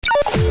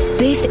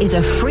This is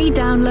a free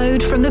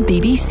download from the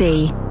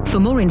BBC. For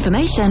more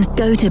information,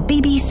 go to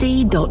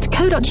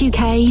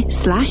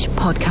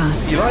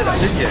bbc.co.uk/podcast. You like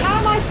that, didn't you? How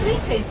am I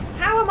sleeping?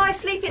 How am I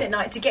sleeping at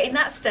night to get in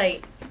that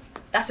state?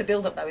 That's a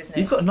build-up, though, isn't it?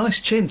 You've got a nice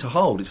chin to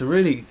hold. It's a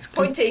really...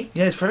 Pointy.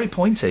 Yeah, it's very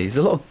pointy. There's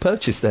a lot of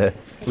purchase there.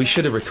 We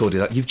should have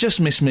recorded that. You've just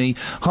missed me...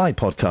 Hi,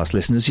 podcast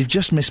listeners. You've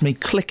just missed me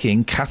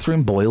clicking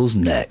Catherine Boyle's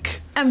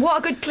neck. And what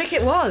a good click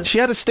it was. She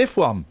had a stiff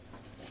one.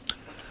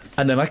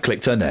 And then I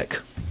clicked her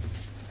neck.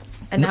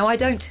 And now I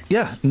don't.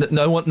 Yeah,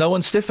 no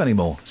one's stiff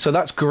anymore. So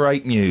that's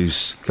great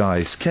news,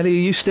 guys. Kelly,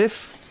 are you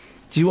stiff?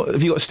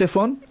 Have you got a stiff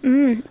one?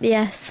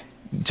 Yes.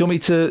 Do you want me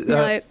to...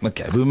 No.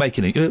 OK, we're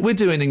making it... We're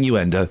doing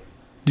innuendo.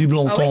 Du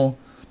blanton.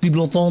 Du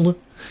blanton.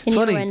 It's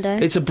Innuendo.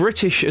 funny. It's a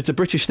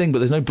British thing, but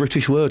there's no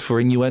British word for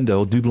innuendo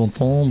or du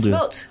blanton.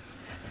 Smut.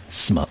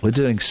 Smut. We're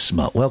doing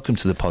smut. Welcome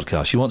to the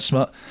podcast. You want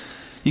smut?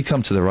 You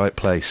come to the right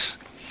place.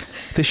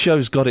 This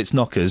show's got its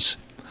knockers,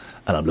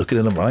 and I'm looking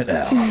at them right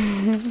now.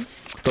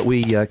 But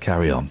we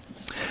carry on.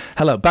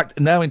 Hello, back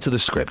now into the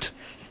script.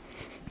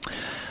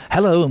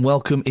 Hello and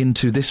welcome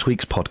into this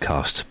week's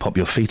podcast. Pop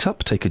your feet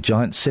up, take a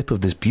giant sip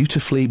of this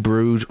beautifully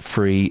brewed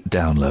free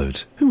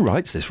download. Who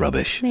writes this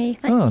rubbish? Me,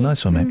 thank you.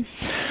 Nice one, mate.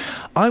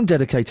 I'm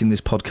dedicating this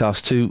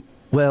podcast to,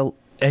 well,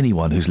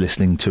 anyone who's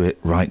listening to it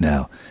right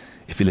now.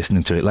 If you're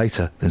listening to it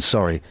later, then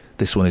sorry,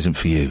 this one isn't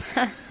for you.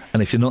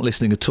 And if you're not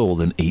listening at all,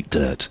 then eat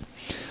dirt.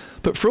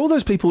 But for all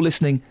those people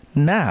listening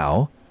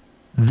now,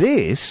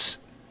 this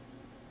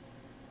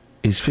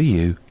is for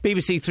you.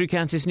 BBC Three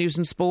Counties News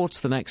and Sport.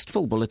 The next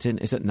full bulletin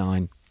is at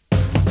 9.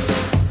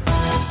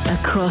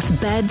 Across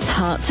beds,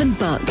 hearts and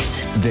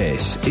bucks.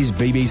 This is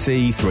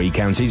BBC Three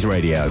Counties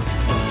Radio.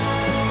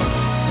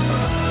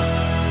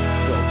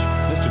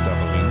 Mr.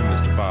 Davalina,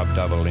 Mr. Bob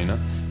Davalina,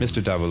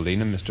 Mr.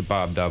 Davalina, Mr.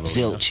 Bob Davalina.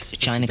 Zilch,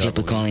 China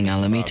Clipper calling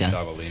Alameda.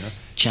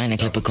 China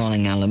Clipper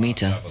calling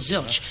Alameda.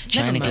 Zilch,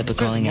 China Clipper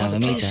calling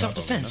Alameda.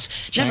 self-defense.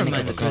 Never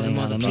mind the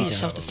furthermore, the plea is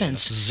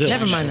self-defense.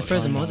 Never mind the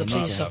furthermore, the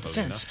plea is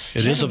self-defense.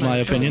 It isn't my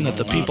opinion that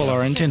the people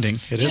are intending.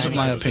 It isn't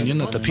my opinion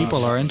that the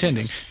people are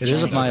intending. It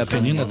isn't my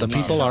opinion that the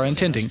people are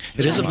intending. It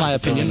isn't my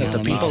opinion that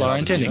the people are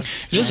intending.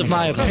 It isn't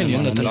my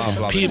opinion that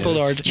the people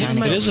are. It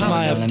isn't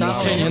my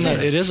opinion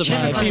that it isn't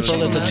my people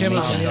that the Tim.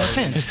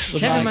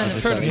 Never mind the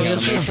furthermore, the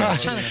plea is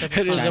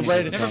It is a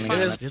way.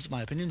 It is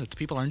my opinion that the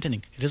people are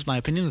intending. It is my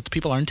opinion that the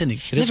people are intending.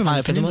 It is my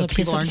opinion that the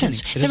people are intending.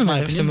 It is my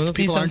opinion that the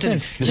people are intending.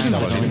 It is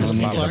my opinion that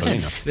the people are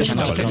intending. It is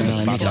my opinion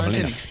that the people are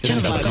intending. China Clipper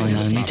calling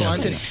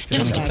Alameda.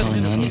 China Clipper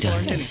calling Alameda.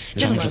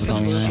 China Clipper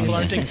calling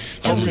Alameda.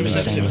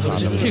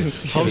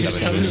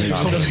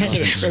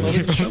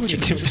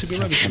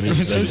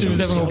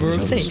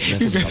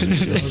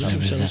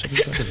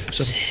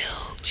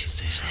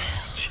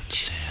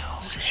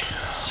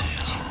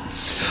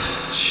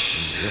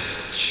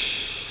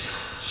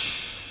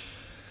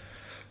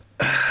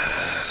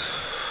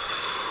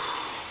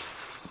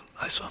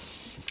 Nice one.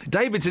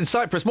 David's in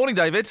Cyprus. Morning,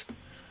 David.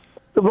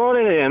 Good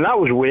morning, Ian. That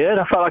was weird.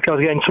 I felt like I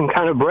was getting some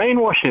kind of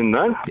brainwashing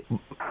then.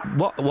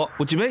 What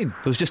do you mean?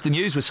 It was just the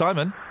news with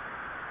Simon.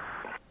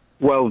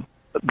 Well,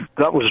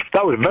 that was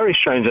very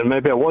strange, and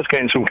maybe I was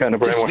getting some kind of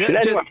brainwashing.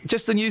 Anyway.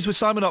 Just the news with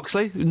Simon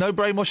Oxley. No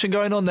brainwashing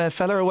going on there,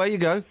 fella. Away you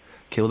go.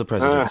 Kill the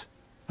president.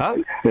 Huh?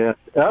 Yeah.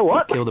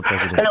 What? Kill the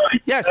president. Anyway,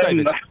 yes,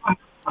 David. I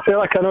feel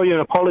like I know you an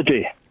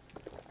apology.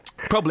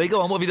 Probably. Go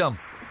on. What have you done?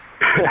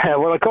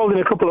 Well, I called in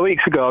a couple of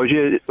weeks ago. I was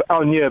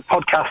on your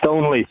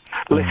podcast-only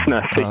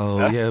listener feature.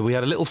 Oh, yeah, we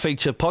had a little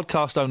feature,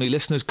 podcast-only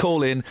listeners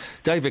call in.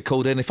 David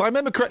called in. If I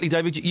remember correctly,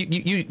 David,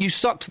 you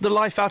sucked the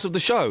life out of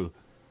the show.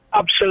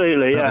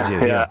 Absolutely, That was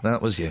you, yeah.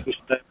 That was you.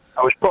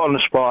 I was put on the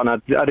spot, and I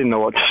didn't know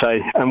what to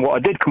say. And what I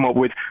did come up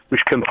with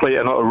was complete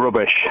and utter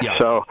rubbish.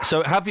 Yeah.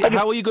 So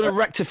how are you going to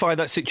rectify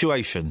that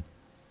situation?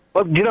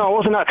 Well, I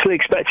wasn't actually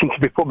expecting to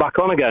be put back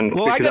on again.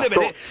 Well, hang on a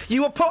minute.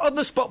 You were put on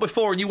the spot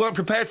before and you weren't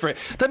prepared for it.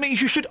 That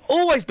means you should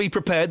always be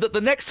prepared that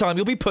the next time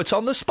you'll be put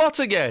on the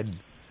spot again.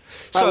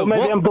 So,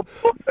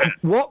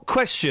 what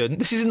question...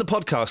 This is in the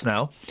podcast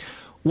now.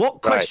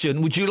 What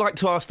question would you like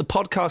to ask the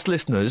podcast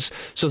listeners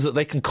so that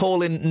they can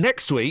call in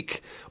next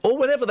week or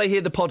whenever they hear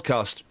the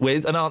podcast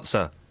with an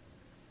answer?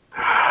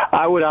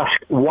 I would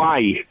ask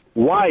why.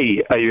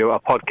 Why are you a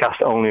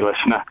podcast-only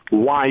listener?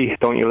 Why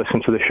don't you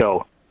listen to the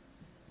show?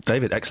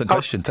 David, excellent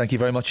question. Thank you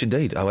very much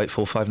indeed.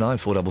 08459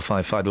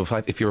 455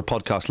 555. If you're a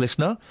podcast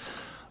listener,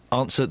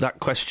 answer that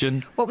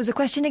question. What was the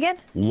question again?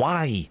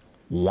 Why?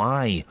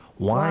 Why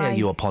are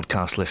you a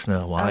podcast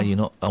listener? Why are you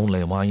not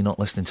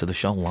listening to the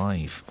show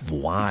live?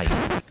 Why?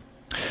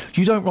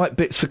 You don't write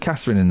bits for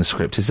Catherine in the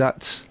script, is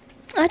that...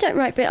 I don't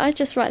write bits, I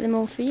just write them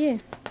all for you,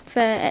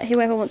 for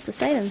whoever wants to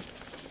say them.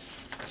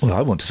 Well,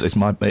 I want to... It's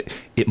my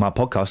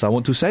podcast, I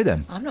want to say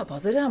them. I'm not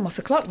bothered, I'm off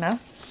the clock now.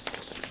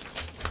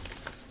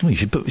 Well, you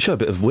should show a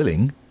bit of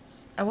willing.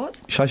 A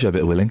what? Should I show a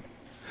bit of willing?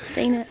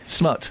 Seen it.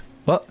 Smut.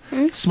 What?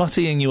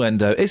 Smutty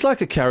innuendo. It's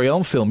like a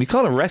carry-on film. You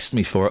can't arrest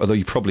me for it, although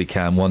you probably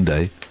can one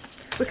day.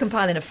 We're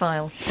compiling a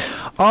file.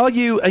 Are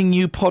you a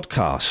new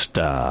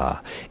podcaster?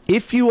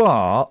 If you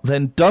are,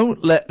 then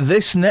don't let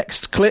this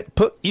next clip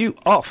put you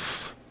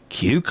off.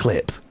 Cue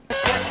clip.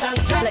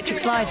 Electric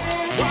slide.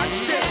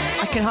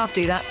 I can half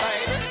do that.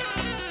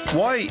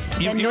 Why?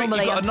 You've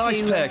normally got a I'm nice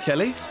too- pair,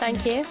 Kelly.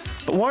 Thank you.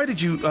 But why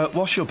did you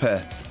wash your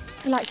pair?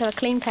 I like to have a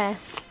clean pair.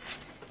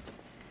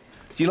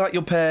 Do you like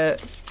your pair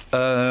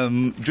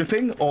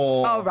dripping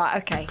or? Oh, right,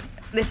 okay.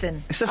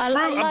 Listen. It's a I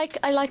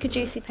fruit. like a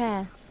juicy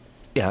pear.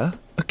 Yeah.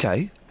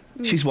 Okay.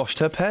 She's washed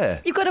her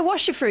pear. You've got to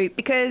wash your fruit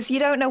because you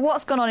don't know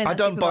what's gone on in I that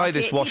don't buy supermarket.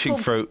 this washing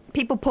fruit.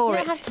 People pour You it.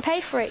 don't have to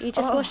pay for it. You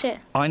just wash it.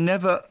 I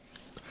never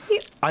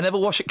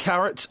wash a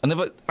carrot.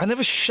 I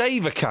never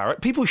shave a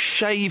carrot. People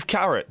shave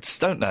carrots,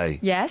 don't they?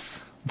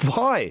 Yes.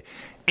 Why?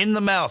 In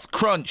the mouth,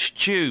 crunch,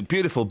 chew,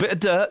 beautiful. Bit of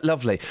dirt,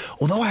 lovely.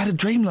 Although I had a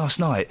dream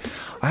last night.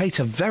 I ate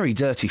a very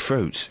dirty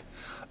fruit.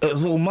 It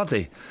was all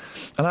muddy.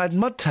 And I had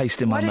mud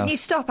taste in my Why mouth. didn't you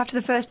stop after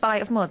the first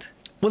bite of mud?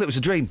 Well, it was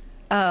a dream.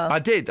 Oh. I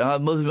did. I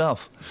had muddy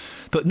mouth.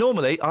 But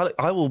normally,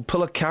 I will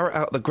pull a carrot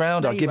out of the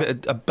ground, I'll give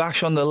it a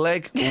bash on the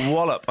leg,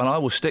 wallop, and I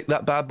will stick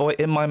that bad boy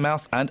in my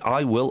mouth and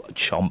I will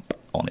chomp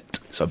on it.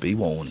 So be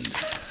warned.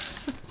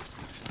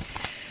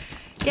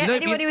 Yeah,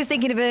 anyone who was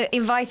thinking of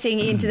inviting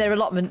into their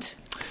allotment.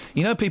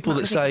 You know people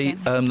that say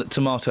that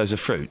tomatoes are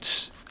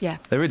fruits? Yeah.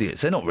 They're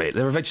idiots. They're not really.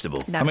 They're a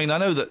vegetable. No. I mean, I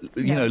know that,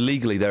 you know,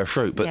 legally they're a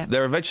fruit, but Yeah.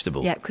 they're a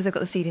vegetable. Yeah, because they've got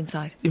the seed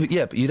inside.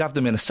 Yeah, but you'd have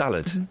them in a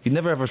salad. Mm-hmm. You'd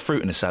never have a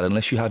fruit in a salad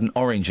unless you had an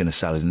orange in a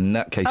salad, and in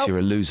that case you're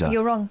a loser.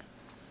 You're wrong.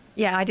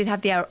 Yeah, I did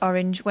have the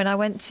orange when I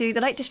went to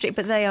the Lake District,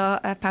 but they are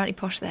apparently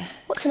posh there.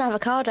 What's an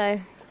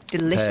avocado?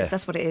 Delicious, Pear.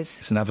 that's what it is.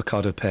 It's an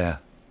avocado pear.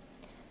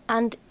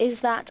 And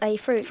is that a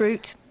fruit?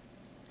 Fruit.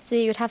 So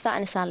you would have that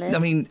in a salad? I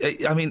mean,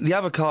 the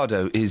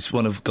avocado is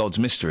one of God's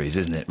mysteries,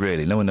 isn't it,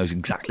 really? No one knows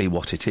exactly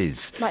what it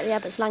is. Like the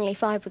Abbots Langley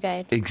Fire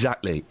Brigade.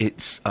 Exactly.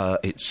 It's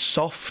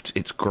soft,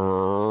 it's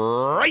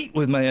great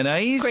with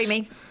mayonnaise.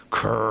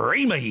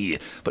 Creamy.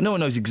 But no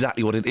one knows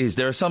exactly what it is.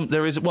 There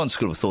is one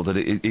school of thought that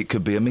it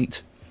could be a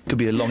meat. Could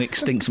be a long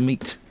extinct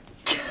meat.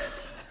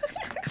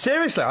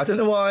 Seriously, I don't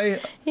know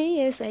why.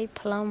 He is a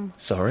plum.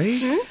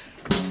 Sorry?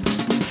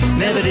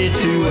 Never did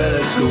too well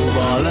at school,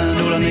 but I learned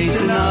all I need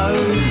to know.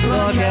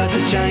 Like how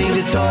to change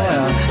a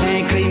tyre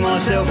and clean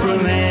myself from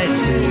head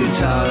to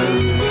toe.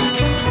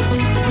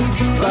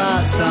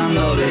 But some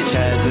knowledge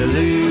has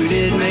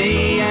eluded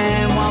me,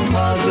 and one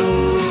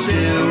puzzle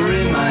still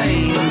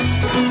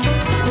remains.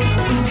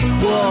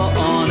 What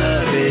on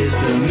earth is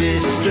the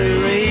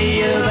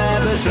mystery of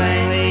Abbots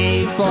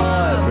Langley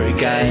Fire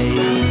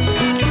Brigade?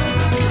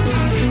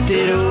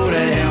 Did all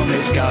the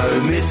helmets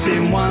go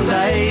missing one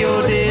day,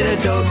 or did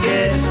a dog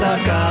get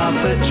stuck up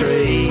a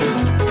tree?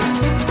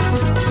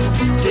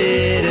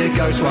 Did a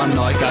ghost one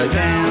night go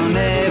down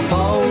their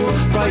pole?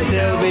 Pray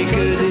tell,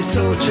 because it's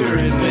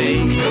torturing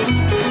me.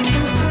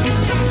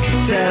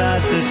 Tell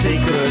us the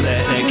secret,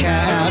 let the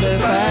cat out of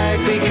bag,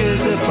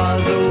 because the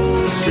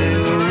puzzle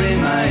still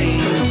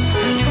remains.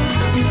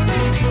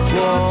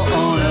 What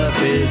on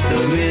earth is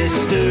the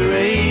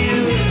mystery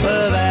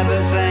of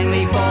Abbots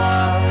Langley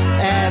Fire?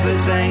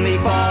 Abbots Langley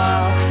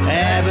Fire,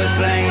 Abbots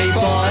Langley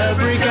Fire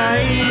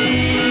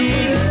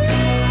Brigade.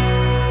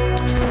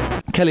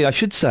 Kelly, I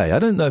should say, I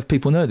don't know if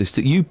people know this,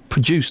 that you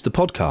produce the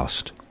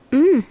podcast.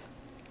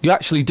 You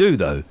actually do,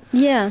 though.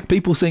 Yeah.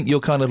 People think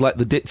you're kind of like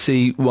the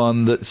ditzy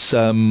one that's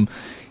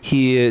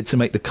here to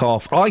make the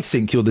cough. I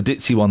think you're the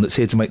ditzy one that's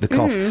here to make the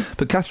cough.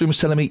 But Catherine was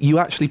telling me you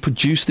actually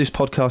produce this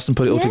podcast and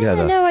put it all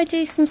together. No, I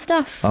do some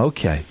stuff.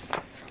 Okay.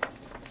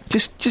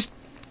 Just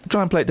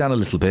try and play it down a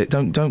little bit.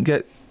 Don't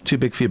get too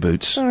big for your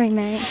boots. Sorry,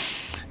 mate.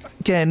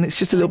 Again, it's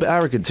just a little bit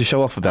arrogant to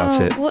show off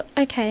about it. What?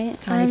 Okay.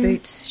 Tiny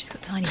boots. She's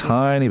got tiny boots.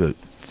 Tiny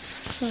boots.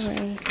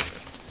 Sorry.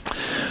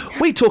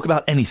 We talk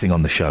about anything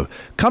on the show.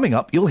 Coming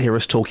up, you'll hear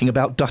us talking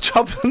about Dutch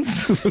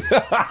ovens.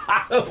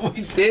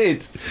 We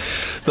did.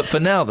 But for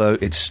now, though,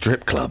 it's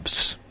strip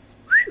clubs.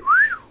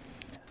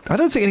 I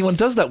don't think anyone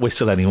does that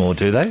whistle anymore,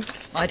 do they?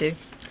 I do.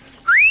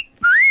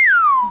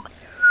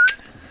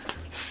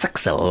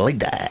 Sexy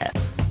lady.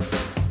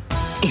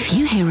 If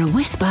you hear a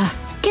whisper,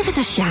 give us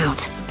a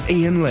shout.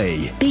 Ian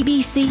Lee.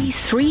 BBC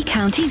Three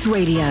Counties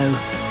Radio.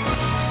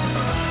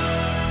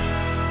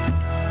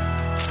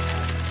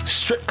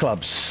 Strip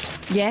clubs.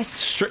 Yes.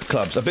 Strip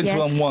clubs. I've been to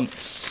one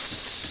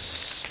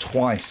once,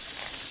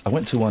 twice. I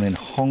went to one in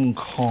Hong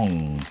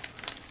Kong,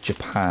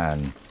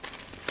 Japan.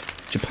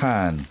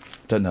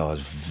 Don't know, I was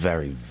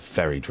very,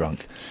 very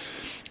drunk.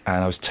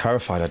 And I was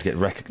terrified I'd get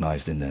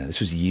recognised in there. This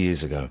was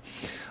years ago.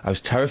 I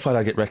was terrified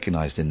I'd get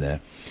recognised in there.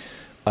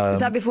 Was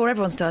that before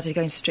everyone started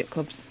going to strip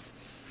clubs?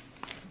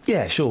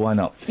 Yeah, sure, why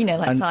not? You know,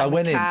 like and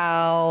Simon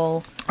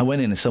Cowell. I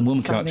went in and some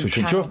woman came up to me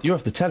and Simon said, you're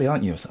off the telly,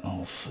 aren't you? I said,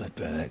 oh,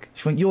 flippin' heck.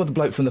 She went, you're the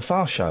bloke from the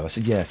Fast Show. I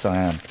said, yes, I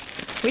am.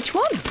 Which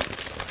one?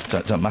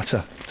 Don't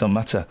matter.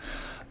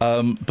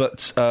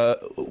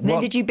 Then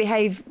did you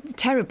behave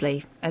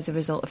terribly as a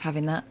result of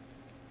having that?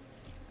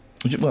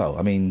 Well,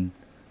 I mean,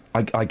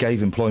 I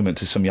gave employment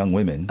to some young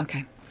women.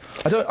 Okay.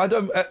 I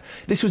don't.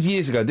 This was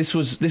years ago. This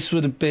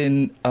would have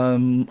been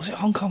was it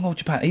Hong Kong or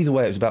Japan? Either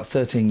way, it was about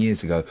 13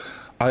 years ago.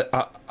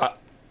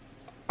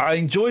 I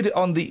enjoyed it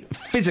on the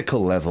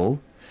physical level.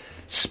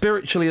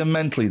 Spiritually and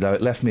mentally, though,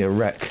 it left me a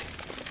wreck.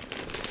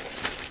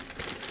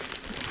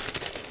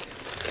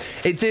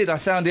 It did. I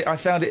found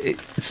it.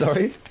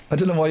 Sorry, I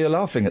don't know why you're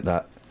laughing at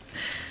that.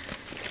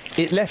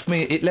 It left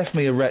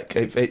me a wreck.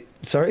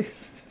 Sorry,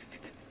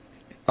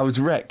 I was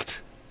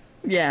wrecked.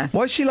 Yeah.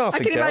 Why is she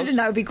laughing? I can imagine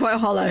that would be quite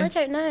hollow. I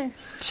don't know.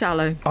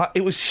 Shallow.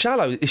 It was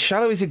shallow.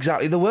 Shallow is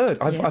exactly the word.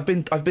 I've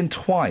been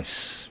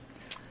twice.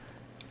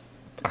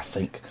 I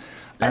think.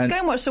 Let's go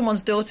and watch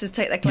someone's daughters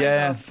take their clothes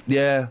off.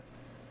 Yeah.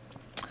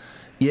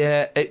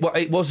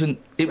 It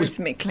wasn't. It was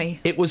rhythmically.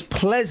 It was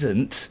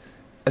pleasant,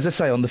 as I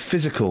say, on the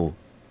physical.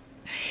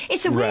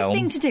 It's a weird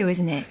thing to do,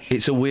 isn't it?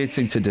 It's a weird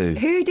thing to do.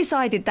 Who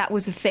decided that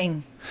was a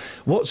thing?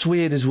 What's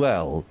weird as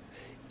well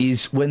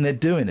is when they're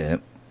doing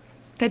it,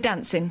 they're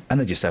dancing and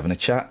they're just having a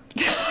chat.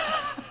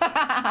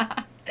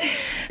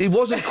 It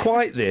wasn't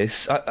quite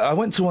this. I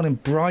went to one in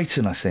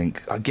Brighton, I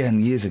think,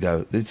 again years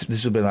ago. This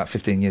would have been about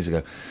 15 years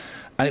ago,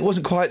 and it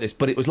wasn't quite this,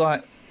 but it was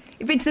like.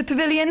 You've been to the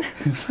pavilion.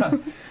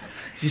 Did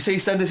you see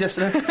EastEnders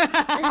yesterday?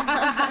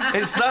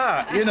 It's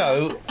that,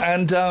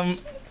 and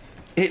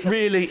it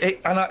really.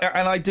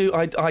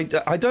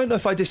 I don't know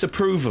if I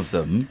disapprove of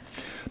them,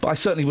 but I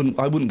certainly wouldn't.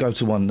 I wouldn't go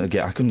to one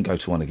again. I couldn't go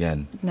to one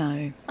again.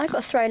 No. I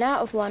got thrown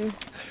out of one.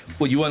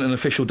 Well, you weren't an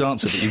official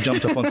dancer, but you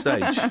jumped up on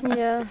stage.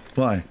 Yeah.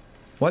 Why?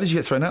 Why did you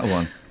get thrown out of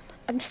one?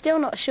 I'm still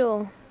not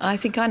sure. I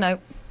think I know.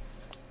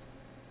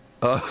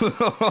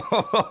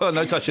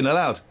 No touching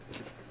allowed.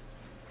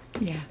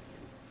 Yeah.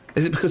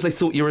 Is it because they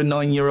thought you were a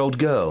 9-year-old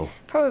girl?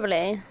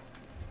 Probably.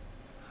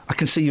 I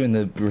can see you in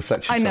the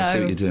reflection, so I see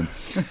what you're doing.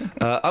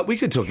 We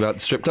could talk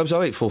about strip clubs.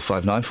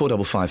 08459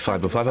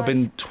 455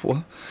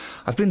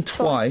 555. I've been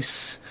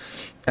twice,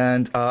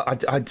 and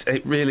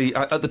it really.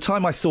 At the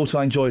time, I thought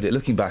I enjoyed it.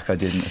 Looking back, I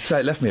didn't. So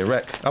it left me a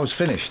wreck. I was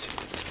finished.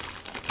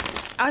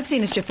 I've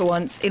seen a stripper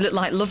once. He looked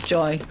like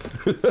Lovejoy. So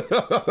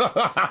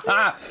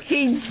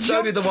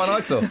did the one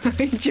I saw.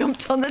 He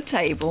jumped on the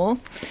table.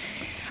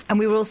 And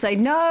we were all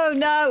saying,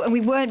 no, and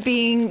we weren't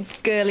being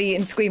girly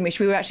and squeamish.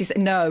 We were actually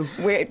saying, no.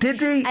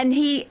 Did he?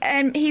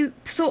 And he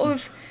sort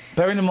of...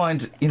 Bearing in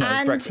mind,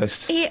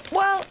 breakfast.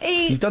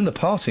 You've done the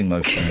parting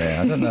motion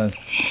there. I don't know.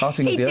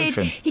 Parting of the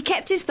ocean. He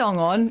kept his thong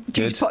on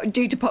due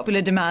to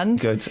popular demand.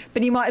 Good.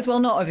 But he might as well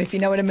not have, if you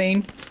know what I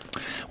mean.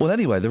 Well,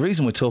 anyway, the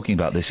reason we're talking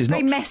about this is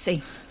very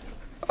messy.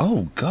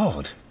 Oh,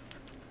 God.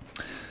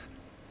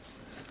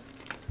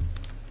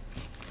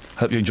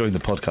 Hope you're enjoying the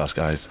podcast,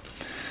 guys.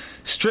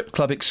 Strip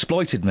club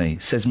exploited me,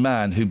 says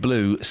man who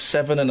blew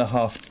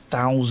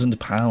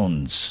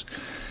 £7,500.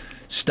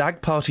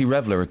 Stag party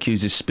reveller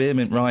accuses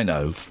spearmint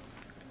rhino.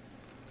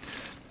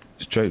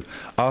 It's true.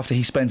 After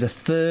he spends a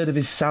third of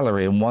his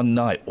salary in one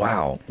night.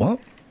 Wow. What?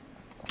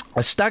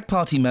 A stag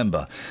party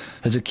member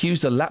has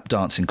accused a lap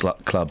dancing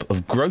club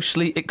of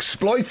grossly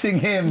exploiting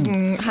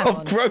him.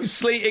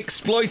 Grossly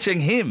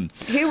exploiting him.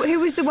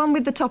 Who was the one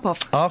with the top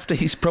off? After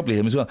he's probably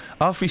him as well.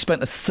 After he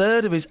spent a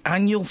third of his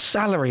annual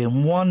salary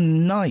in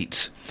one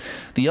night.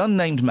 The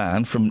unnamed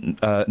man from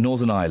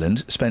Northern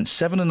Ireland spent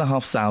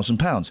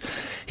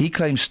 £7,500. He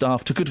claims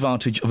staff took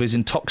advantage of his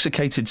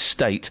intoxicated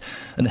state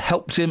and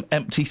helped him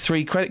empty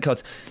 3 credit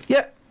cards.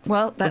 Yeah.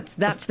 Well,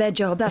 that's their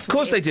job. Of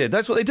course they did.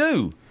 That's what they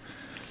do.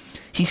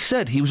 He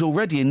said he was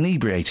already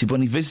inebriated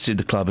when he visited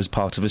the club as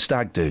part of a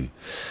stag do.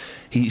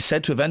 He's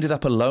said to have ended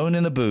up alone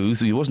in a booth,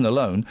 he wasn't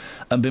alone,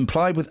 and been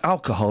plied with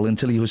alcohol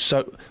until he was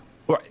so...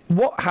 Right,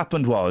 what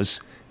happened was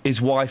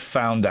his wife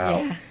found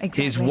out. Yeah,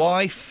 exactly. His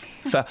wife...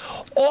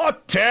 Oh,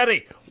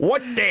 Terry,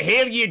 what the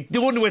hell are you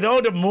doing with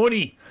all the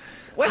money?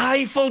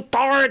 Eiffel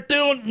Tower, I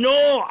don't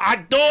know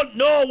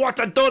what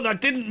I done. I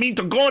didn't mean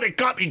to go, they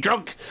got me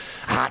drunk.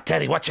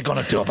 Terry, what you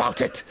going to do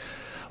about it?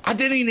 I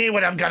didn't know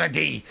what I'm going to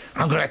do.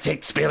 I'm going to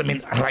take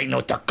spearmint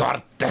rhino to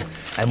court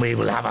and we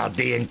will have our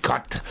day in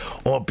court.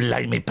 Oh,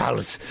 blimey,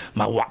 pals.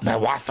 My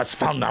wife has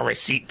found our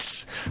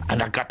receipts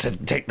and I got to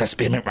take the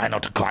spearmint rhino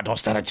to court. I don't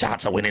stand a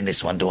chance of winning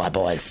this one, do I,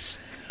 boys?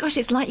 Gosh,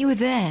 it's like you were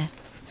there.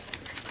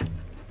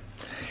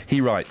 He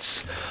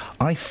writes,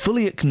 I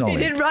fully acknowledge...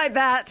 He didn't write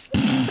that.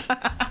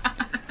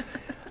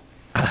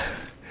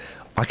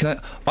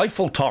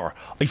 Eiffel Tower.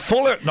 I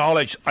fully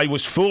acknowledge I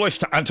was foolish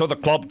to enter the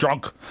club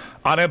drunk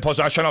and in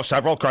possession of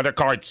several credit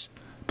cards.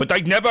 But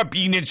I've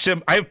been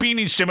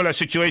in similar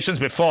situations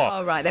before.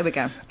 Oh, right, there we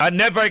go. I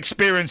never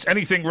experienced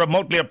anything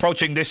remotely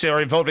approaching this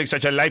or involving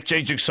such a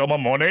life-changing sum of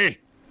money.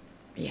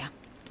 Yeah.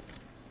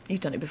 He's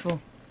done it before.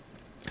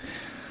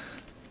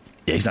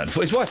 Yeah, he's done it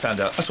before. His wife found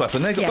out. That's what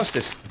happened. They got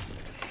busted.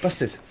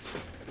 Busted.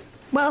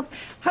 Well,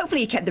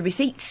 hopefully he kept the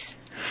receipts.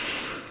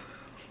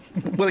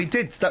 Well, he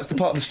did. That's the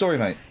part of the story,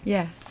 mate.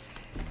 Yeah.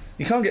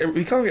 You can't get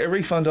a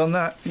refund on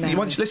that. No.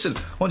 Once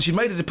you've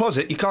made a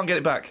deposit, you can't get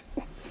it back.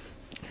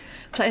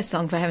 Play a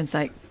song, for heaven's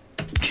sake.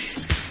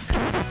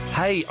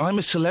 Hey, I'm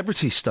a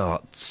Celebrity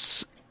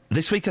starts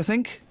this week, I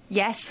think.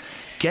 Yes.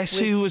 Guess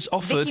who was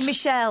offered... Vicky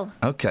Michelle.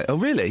 OK. Oh,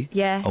 really?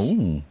 Yeah.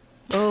 Oh.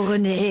 Oh,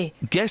 Renee.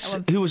 Guess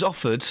who was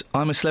offered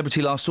I'm a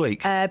Celebrity last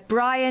week?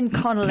 Brian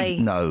Connolly.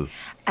 No.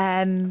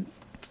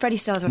 Freddie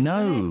Starrs.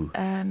 No.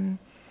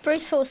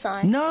 Bruce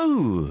Forsyth.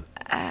 No.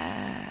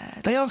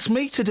 They asked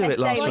me to do it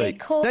last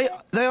week.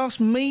 They asked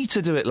me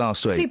to do it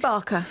last week. Sue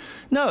Barker.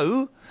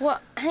 No.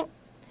 What?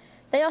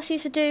 They asked you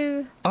to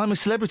do... I'm a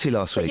Celebrity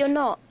last But week. you're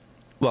not.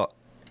 What?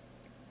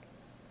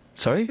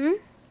 Sorry?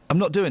 I'm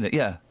not doing it,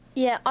 yeah.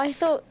 Yeah, I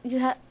thought you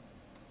had...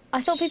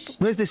 I thought people...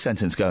 Where's this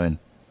sentence going?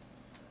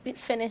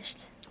 It's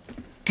finished.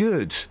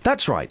 Good.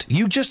 That's right.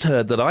 You just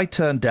heard that I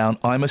turned down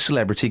I'm a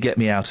Celebrity, get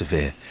me out of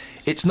here.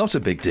 It's not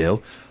a big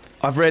deal.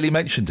 I've rarely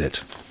mentioned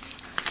it.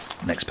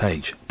 Next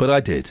page. But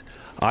I did.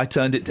 I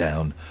turned it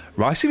down.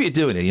 Right, I see what you're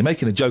doing here. You're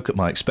making a joke at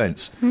my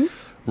expense.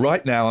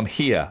 Right now I'm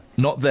here,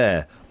 not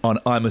there, on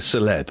I'm a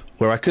Celeb,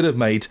 where I could have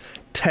made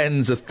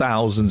tens of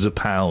thousands of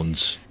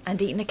pounds.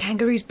 And eaten a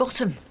kangaroo's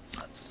bottom.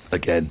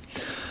 Again.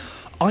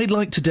 I'd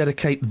like to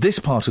dedicate this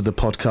part of the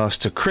podcast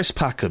to Chris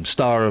Packham,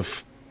 star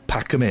of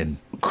Pack 'em In.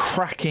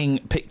 Cracking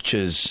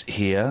pictures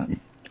here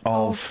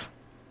of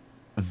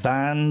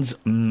Van's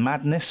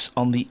madness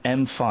on the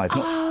M5.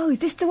 Oh, is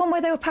this the one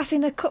where they were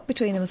passing a cup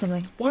between them or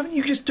something? Why don't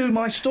you just do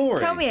my story?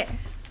 Tell me it.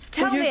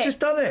 Tell me you've it. just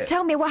done it.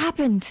 Tell me what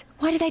happened.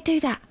 Why did they do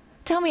that?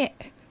 Tell me it.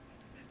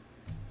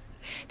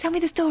 Tell me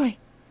the story.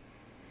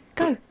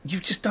 Go.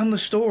 You've just done the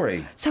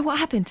story. So what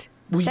happened?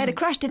 They had a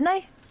crash, didn't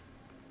they?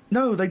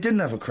 No, they didn't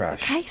have a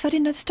crash. Okay, so I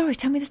didn't know the story.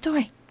 Tell me the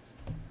story.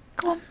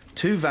 Go on.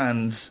 Two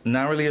vans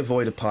narrowly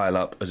avoid a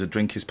pile-up as a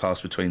drink is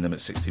passed between them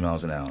at 60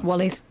 miles an hour.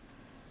 Wally's.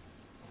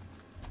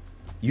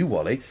 You,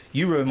 Wally,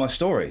 you ruined my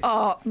story.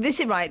 Oh,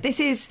 this is right. This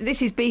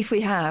is beef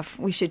we have.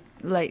 We should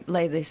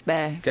lay this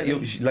bare.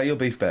 Lay your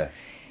beef bare.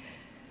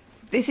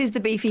 This is the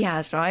beef he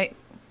has, right?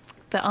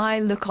 That I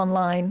look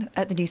online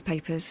at the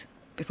newspapers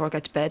before I go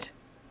to bed,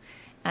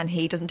 and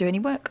he doesn't do any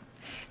work.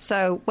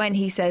 So when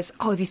he says,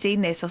 "Oh, have you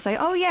seen this?" I'll say,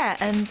 "Oh yeah,"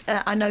 and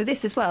I know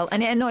this as well.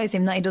 And it annoys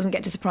him that he doesn't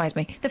get to surprise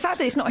me. The fact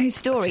that it's not his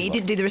story, he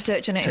didn't do the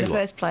research on it in the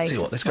first place. Tell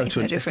you what, let's go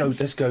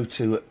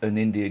to an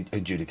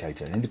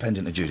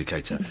independent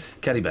adjudicator.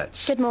 Kelly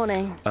Betts. Good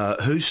morning.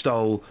 Who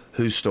stole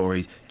whose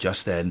story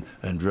just then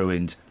and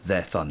ruined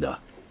their thunder?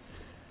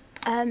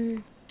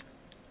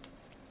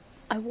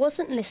 I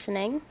wasn't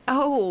listening.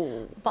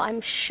 Oh. But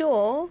I'm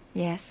sure...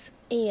 Yes.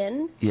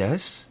 Ian...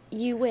 Yes?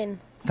 You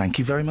win. Thank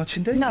you very much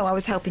indeed. No, I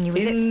was helping you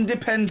with it.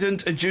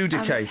 Independent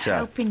adjudicator. I was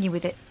helping you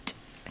with it.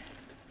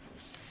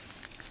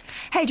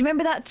 Hey, do you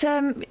remember that...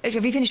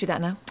 have you finished with that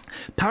now?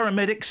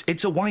 Paramedics,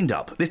 it's a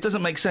wind-up. This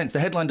doesn't make sense.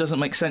 The headline doesn't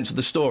make sense of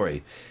the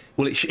story.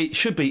 Well, it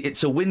should be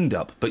it's a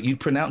wind-up, but you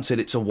pronounce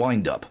it's a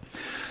wind-up.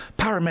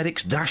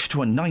 Paramedics dashed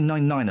to a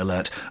 999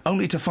 alert,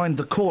 only to find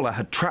the caller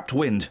had trapped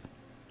wind.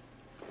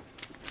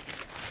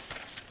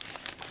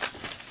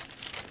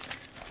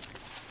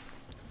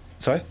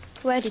 Sorry?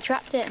 Where had you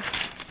trapped it?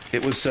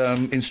 It was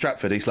in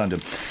Stratford, East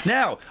London.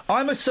 Now,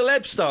 I'm a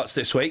Celeb starts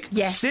this week.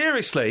 Yes.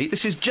 Seriously,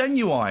 this is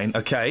genuine,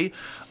 OK?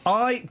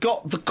 I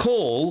got the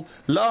call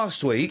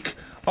last week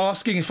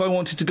asking if I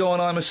wanted to go on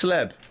I'm a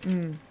Celeb.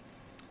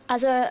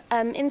 As a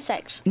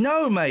insect?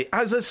 No, mate,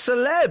 as a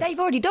celeb. They've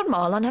already done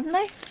Marlon, haven't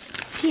they?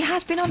 He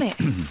has been on it.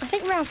 I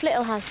think Ralph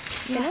Little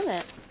has been on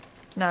it.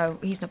 No,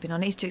 he's not been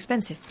on it. He's too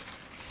expensive.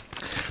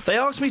 They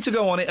asked me to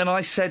go on it and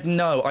I said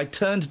no. I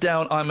turned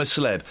down I'm a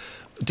Celeb.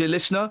 Dear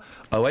listener,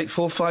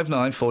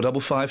 08459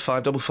 455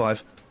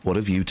 555. What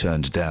have you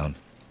turned down?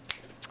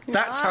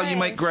 That's how you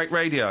make great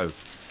radio.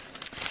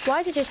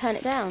 Why did you turn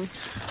it down?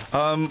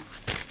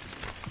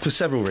 For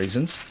several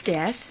reasons.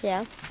 Yes.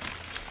 Yeah.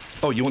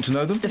 Oh, you want to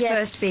know them? The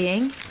first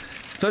being?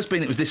 First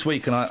being it was this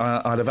week and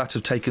I'd have had to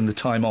have taken the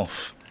time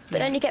off. But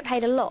don't you get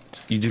paid a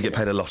lot? You do get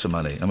paid a lot of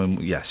money. I mean,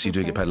 yes, you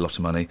do get paid a lot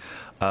of money.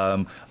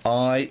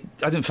 I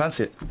didn't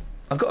fancy it.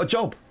 I've got a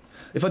job.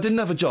 If I didn't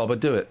have a job, I'd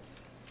do it.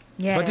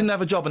 Yeah. If I didn't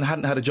have a job and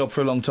hadn't had a job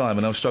for a long time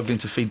and I was struggling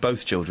to feed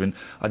both children,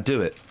 I'd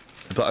do it.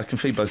 But I can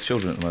feed both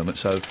children at the moment,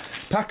 so...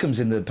 Packam's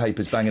in the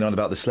papers banging on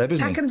about the celeb,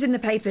 isn't he? Packham's in the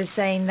papers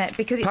saying that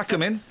because it's...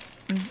 Packham in.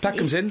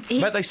 Packham's in.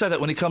 Bet they say that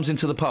when he comes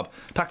into the pub.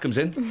 Packham's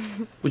in.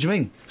 What do you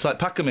mean? It's like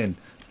Packham in.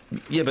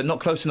 Yeah, but not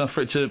close enough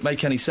for it to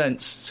make any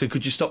sense. So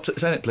could you stop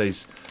saying it,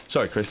 please?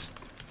 Sorry, Chris.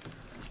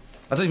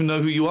 I don't even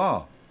know who you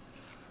are.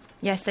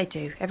 Yes, they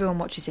do. Everyone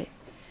watches it.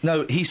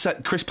 No, he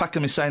said... Chris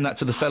Packham is saying that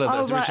to the fella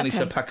that originally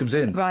said Packham's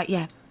in. Right,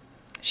 yeah.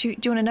 Do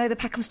you want to know the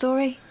Packham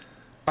story?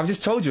 I've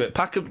just told you it.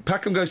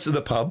 Packham goes to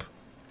the pub.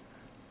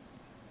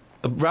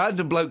 A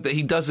random bloke that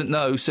he doesn't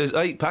know says,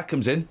 "Hey,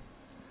 Packham's in."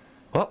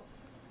 What?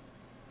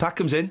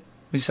 Packham's in?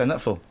 What are you saying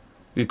that for?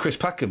 You're Chris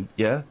Packham,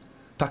 yeah?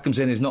 Packham's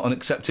in is not an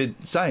accepted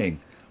saying.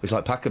 It's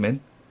like Packham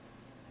in.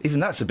 Even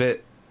that's a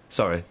bit...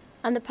 Sorry.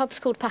 And the pub's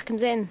called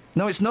Packham's Inn.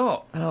 No, it's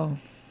not. Oh.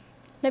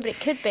 No, but it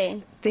could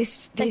be.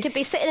 They could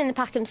be sitting in the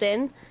Packham's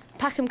Inn.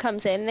 Packham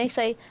comes in. They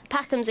say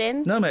Packham's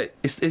in. No, mate.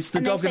 It's the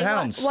and Dog they and say,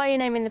 Hounds. Why are you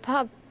naming the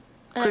pub?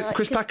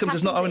 Chris Packham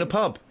does not own a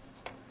pub.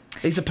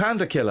 He's a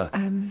panda killer.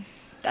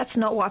 That's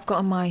not what I've got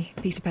on my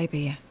piece of paper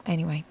here.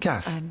 Anyway.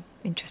 Kath.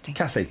 Interesting.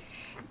 Kathy.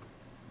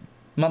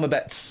 Mama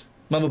Betts.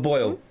 Mama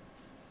Boyle.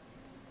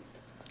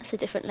 It's a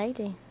different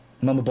lady.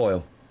 Mama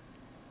Boyle.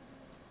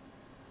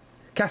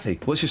 Kathy,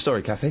 what's your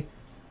story, Kathy?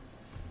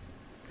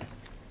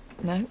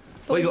 No.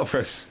 What you got for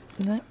us?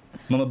 No.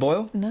 Mama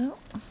Boyle? No.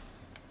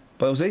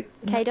 Boylesy?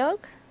 K-Dog?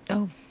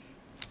 Oh.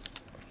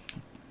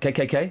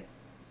 KKK?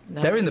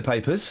 No. They're in the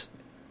papers.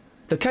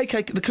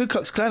 The Ku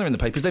Klux Klan are in the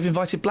papers. They've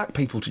invited black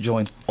people to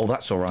join. Oh,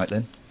 that's all right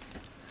then.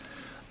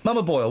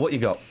 Mama Boyle, what you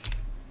got?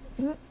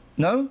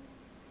 No?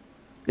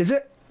 Is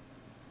it?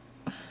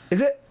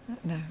 Is it?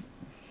 No.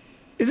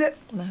 Is it?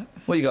 No.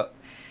 What you got?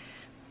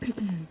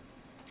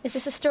 Is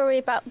this a story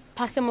about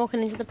Packham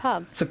walking into the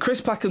pub? So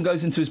Chris Packham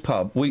goes into his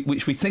pub,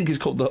 which we think is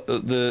called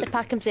the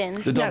Packham's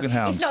Inn. The Dog and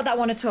Hounds. It's not that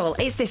one at all.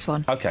 It's this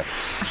one. Okay.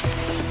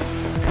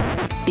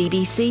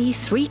 BBC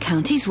Three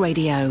Counties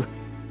Radio.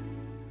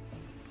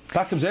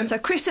 Packham's Inn. So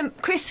Chris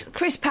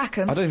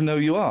Packham. I don't even know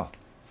who you are.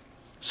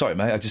 Sorry,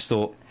 mate. I just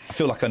thought I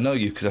feel like I know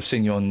you because I've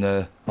seen you on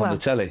the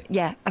telly.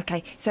 Yeah.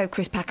 Okay. So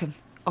Chris Packham.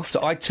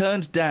 So I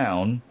turned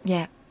down.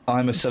 Yeah.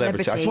 I'm a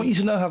celebrity. I just want you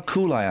to know how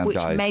cool I am, which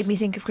guys. Which made me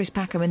think of Chris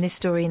Packham and this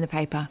story in the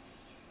paper.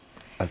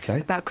 Okay.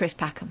 About Chris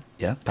Packham.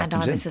 Yeah. And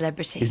I'm a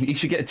celebrity. He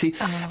should get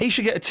He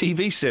should get a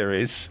TV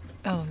series.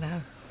 Oh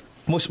no.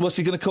 What's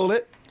he going to call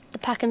it? The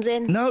Packham's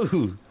Inn.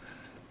 No.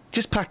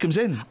 Just Packham's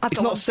Inn.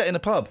 It's not set in a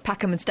pub.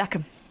 Packham and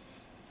Stackham.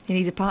 He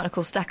needs a partner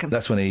called Stackham.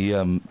 That's when he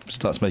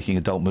starts making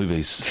adult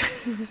movies.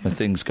 when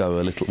things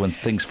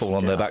fall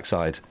on their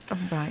backside. Oh,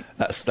 right.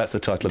 That's the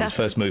title of his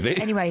first movie.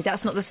 Anyway,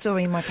 that's not the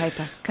story in my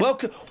paper.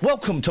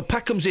 Welcome to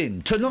Packham's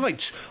Inn.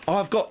 Tonight,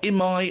 I've got in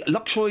my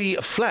luxury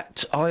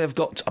flat, I have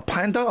got a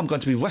panda. I'm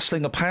going to be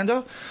wrestling a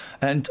panda.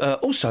 And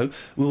also,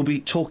 we'll be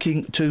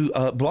talking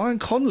to Brian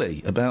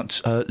Conley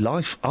about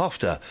life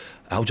after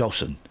Al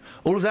Jolson.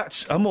 All of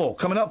that and more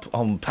coming up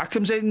on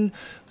Packham's Inn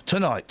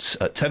tonight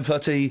at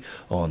 10:30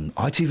 on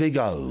ITV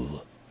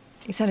Go.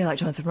 He sounded like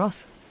Jonathan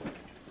Ross.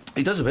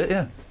 He does a bit,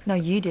 yeah. No,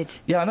 you did.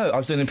 Yeah, I know. I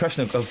was doing an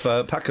impression of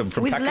Packham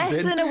from With Packham's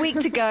Inn. less than a week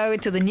to go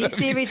until the new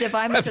series of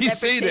I'm a Celebrity.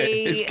 Have you seen it?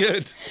 It's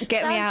good.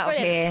 Get me out of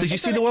here. Did you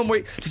see the one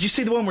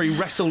where he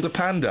wrestled a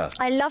panda?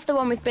 I love the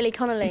one with Billy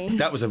Connolly.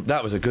 That was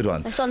a good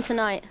one. It's on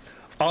tonight.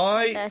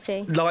 I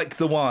 30. like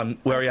the one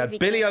where he had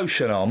Billy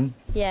Ocean on.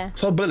 Yeah.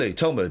 So Billy,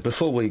 tell me,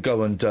 before we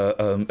go and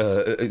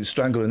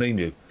strangle an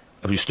emu,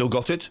 have you still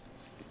got it?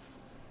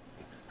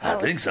 I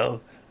think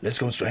so. Let's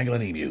go and strangle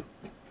an emu.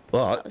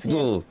 All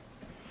right.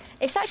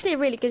 It's actually a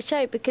really good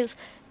show because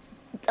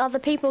other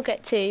people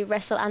get to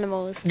wrestle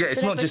animals. Yeah,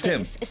 it's not just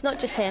him. It's not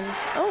just him.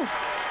 Oh.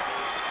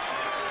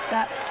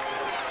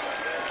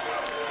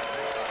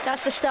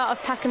 That's the start of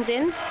Packham's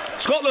Inn.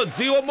 Scotland,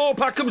 do you want more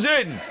Packham's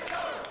Inn?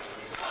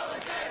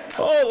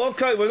 Oh,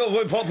 OK, we're not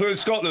very popular in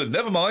Scotland.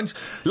 Never mind.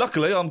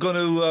 Luckily, I'm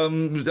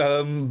going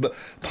to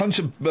punch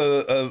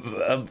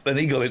an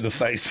eagle in the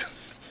face.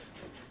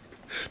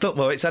 Don't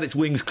worry, it's had its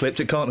wings clipped.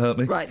 It can't hurt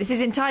me. Right, this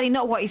is entirely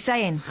not what he's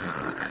saying.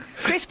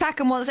 Chris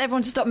Packham wants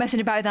everyone to stop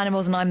messing about with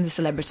animals and I'm the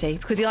celebrity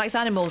because he likes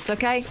animals,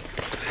 OK?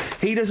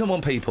 He doesn't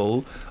want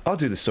people... I'll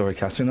do the story,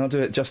 Catherine. I'll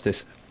do it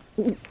justice.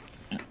 That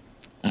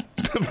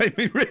made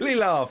me really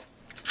laugh.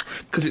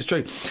 Because it's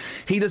true.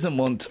 He doesn't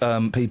want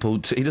people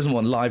to... He doesn't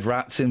want live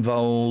rats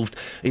involved.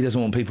 He doesn't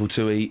want people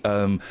to eat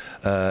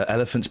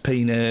elephant's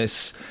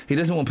penis. He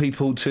doesn't want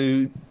people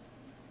to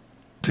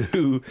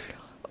do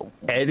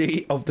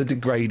any of the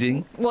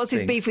degrading What's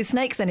his things. beef with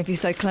snakes, then, if you're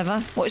so clever?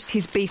 What's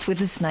his beef with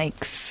the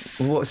snakes?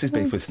 What's his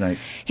beef with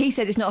snakes? He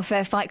says it's not a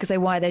fair fight because they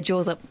wire their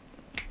jaws up.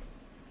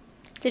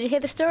 Did you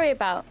hear the story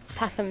about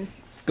Packham?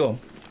 Go on.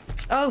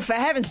 Oh, for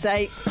heaven's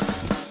sake.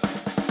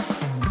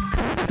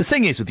 The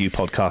thing is with you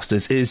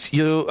podcasters is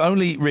you're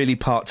only really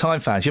part-time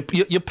fans.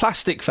 You're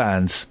plastic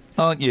fans,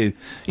 aren't you?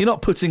 You're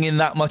not putting in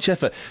that much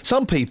effort.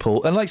 Some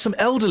people, and like some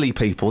elderly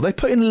people, they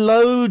put in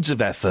loads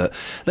of effort.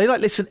 They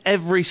listen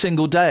every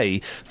single day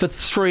for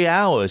 3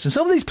 hours. And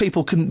some of these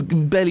people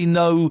can barely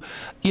know,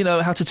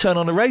 how to turn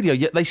on a radio,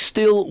 yet they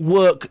still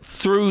work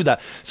through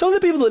that. Some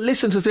of the people that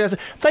listen to 3 hours,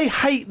 they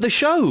hate the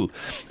show.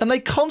 And they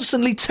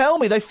constantly tell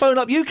me, they phone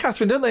up you,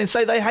 Catherine, don't they, and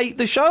say they hate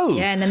the show.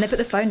 Yeah, and then they put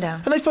the phone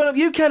down. And they phone up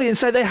you, Kelly, and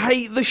say they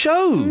hate the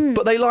show,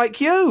 but they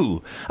like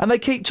you. And they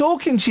keep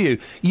talking to you.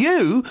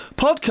 You,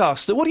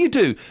 podcaster, what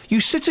do?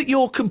 You sit at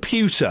your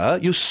computer,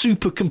 your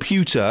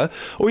supercomputer,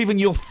 or even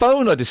your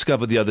phone, I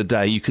discovered the other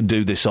day you can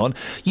do this on.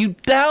 You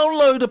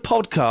download a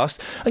podcast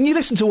and you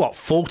listen to,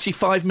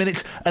 45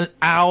 minutes, an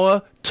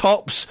hour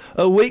tops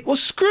a week? Well,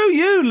 screw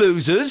you,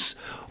 losers.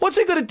 What's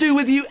it got to do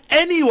with you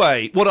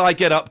anyway, what I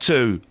get up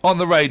to on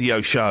the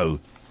radio show?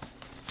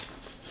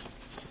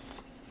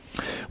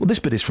 Well, this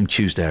bit is from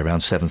Tuesday around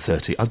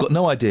 7:30. I've got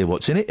no idea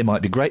what's in it. It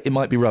might be great, it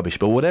might be rubbish,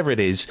 but whatever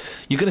it is,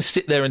 you're going to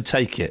sit there and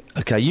take it,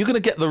 OK? You're going to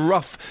get the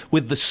rough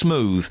with the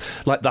smooth,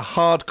 like the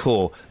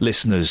hardcore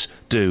listeners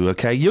do,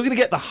 OK? You're going to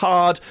get the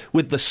hard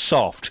with the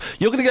soft.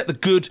 You're going to get the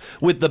good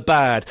with the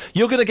bad.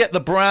 You're going to get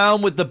the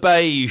brown with the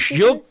beige.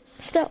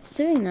 Stop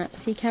doing that.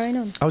 Is he carrying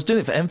on? I was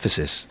doing it for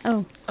emphasis.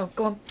 Oh,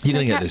 go on. You're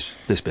going to get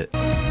this bit.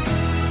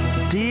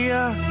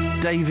 Dear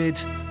David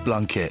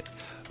Blunkett,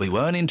 we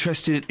weren't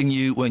interested in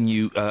you when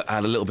you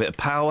had a little bit of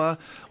power.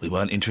 We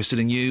weren't interested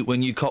in you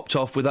when you copped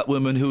off with that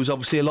woman who was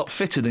obviously a lot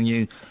fitter than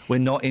you. We're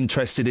not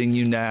interested in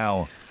you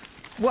now.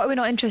 What are we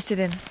not interested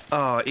in?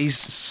 Oh, he's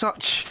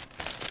such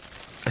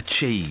a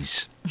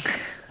cheese.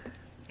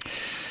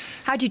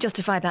 How do you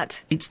justify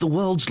that? It's the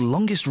world's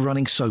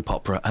longest-running soap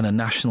opera and a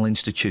national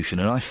institution,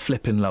 and I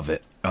flippin' love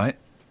it, right?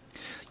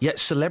 Yet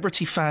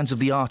celebrity fans of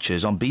The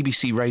Archers on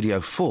BBC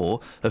Radio 4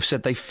 have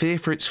said they fear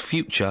for its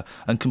future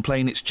and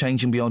complain it's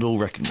changing beyond all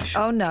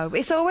recognition. Oh, no.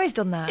 It's always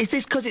done that. Is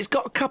this because it's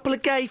got a couple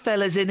of gay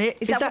fellas in it?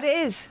 Is that what it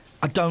is?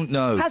 I don't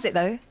know. Has it,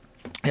 though?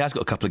 It has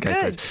got a couple of gay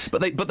fellas.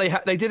 But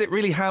they did it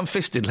really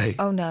ham-fistedly.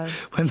 Oh, no.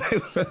 When they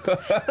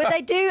But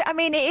they do... I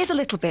mean, it is a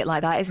little bit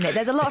like that, isn't it?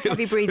 There's a lot of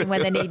heavy breathing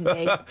when there needn't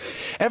be.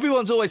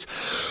 Everyone's always...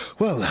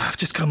 Well, I've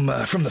just come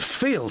from the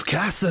field,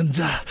 Kath, and...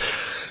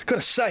 got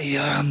to say,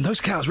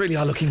 those cows really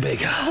are looking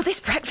big. Oh, this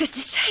breakfast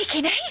is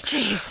taking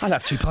ages. I'll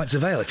have 2 pints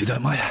of ale if you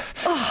don't mind.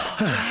 Oh,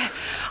 yeah.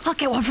 I'll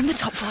get one from the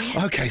top for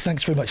you. OK,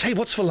 thanks very much. Hey,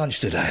 what's for lunch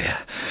today?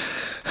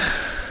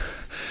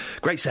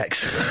 Great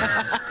sex.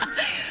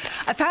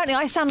 Apparently,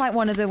 I sound like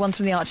one of the ones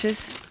from The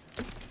Archers.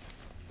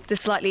 The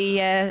slightly...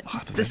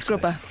 the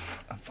scrubber.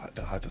 I'm a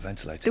bit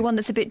hyperventilating. The one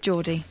that's a bit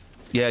Geordie.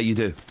 Yeah, you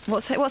do.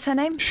 What's her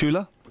name?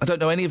 Shula? I don't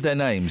know any of their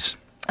names.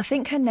 I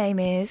think her name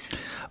is...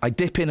 I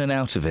dip in and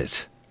out of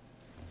it.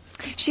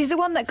 She's the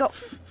one that got...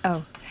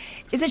 Oh.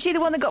 Isn't she the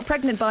one that got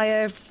pregnant by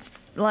her,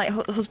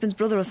 husband's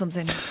brother or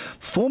something?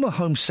 Former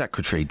Home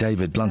Secretary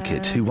David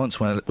Blunkett, who once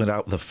went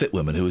out with a fit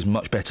woman who was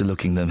much better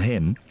looking than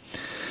him,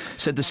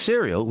 said the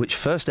serial, which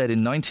first aired in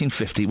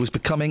 1950, was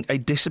becoming a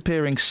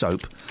disappearing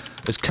soap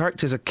as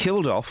characters are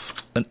killed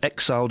off and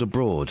exiled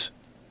abroad.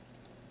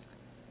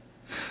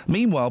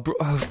 Meanwhile...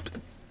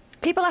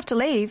 People have to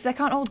leave. They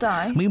can't all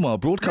die. Meanwhile,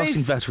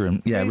 broadcasting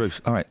veteran... Yeah, Ruth.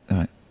 All right.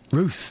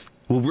 Ruth.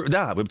 Well, we're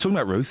talking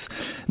about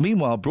Ruth.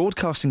 Meanwhile,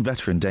 broadcasting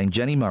veteran Dame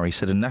Jenny Murray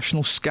said a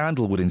national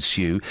scandal would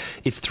ensue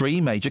if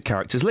 3 major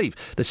characters leave.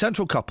 The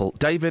central couple,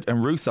 David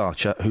and Ruth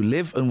Archer, who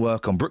live and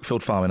work on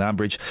Brookfield Farm in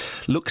Ambridge,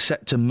 look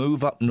set to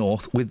move up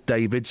north with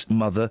David's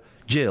mother,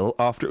 Jill,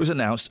 after it was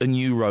announced a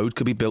new road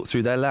could be built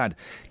through their land.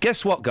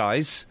 Guess what,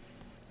 guys?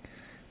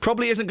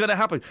 Probably isn't going to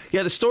happen.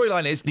 Yeah, the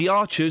storyline is the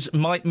Archers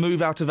might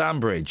move out of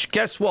Ambridge.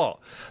 Guess what?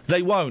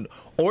 They won't.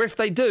 Or if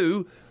they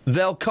do...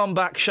 They'll come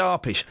back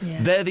sharpish.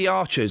 Yeah. They're the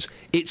Archers.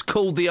 It's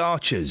called the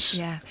Archers.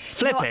 Yeah.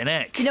 Flippin'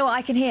 heck. Do you know what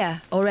I can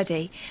hear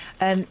already?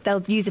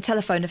 They'll use a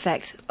telephone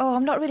effect. Oh,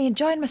 I'm not really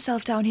enjoying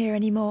myself down here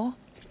anymore.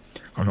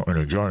 I'm not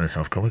really enjoying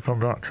myself. Can we come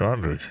back to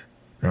Ambridge?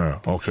 Yeah,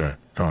 OK,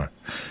 fine.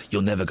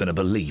 You're never going to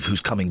believe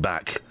who's coming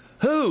back.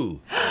 Who?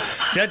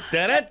 It's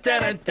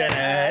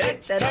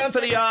time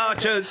for the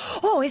Archers.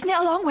 Oh, isn't it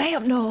a long way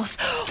up north?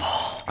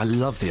 I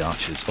love the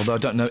Archers, although I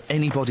don't know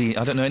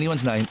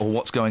anyone's name or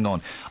what's going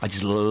on. I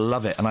just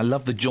love it, and I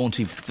love the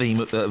jaunty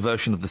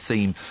version of the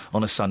theme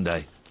on a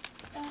Sunday.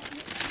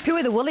 Who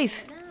are the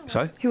Woolies?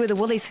 Sorry? Who are the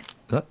Woolies?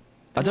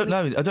 I don't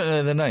know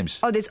their names.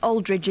 Oh, there's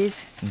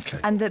Aldridges. Okay.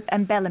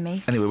 And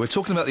Bellamy. Anyway, we're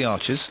talking about the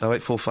Archers.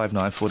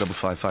 08459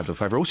 455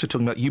 555. We're also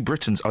talking about you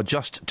Britons are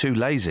just too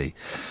lazy.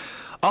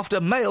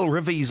 After Mail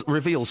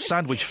reveals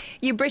sandwich...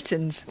 You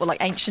Britons? Well,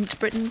 like ancient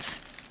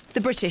Britons?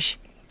 The British?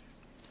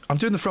 I'm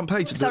doing the front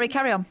page. Sorry,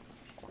 carry on.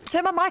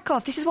 Turn my mic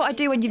off. This is what I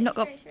do when you've not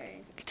got...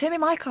 Turn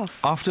my mic off.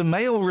 After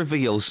Mail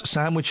reveals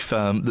sandwich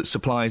firm that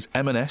supplies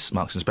M&S,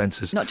 Marks &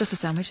 Spencer's... Not just a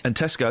sandwich. ...and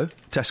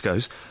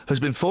Tesco's, has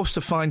been forced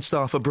to find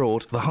staff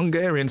abroad, the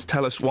Hungarians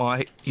tell us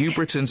why you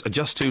Britons are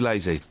just too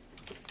lazy.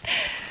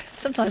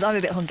 Sometimes I'm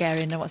a bit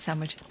Hungarian, know what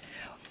sandwich...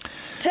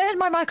 Turn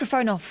my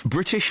microphone off.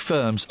 British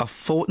firms are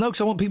No,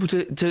 because I want people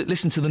to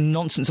listen to the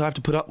nonsense I have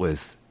to put up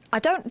with. I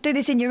don't do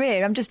this in your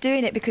ear. I'm just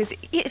doing it because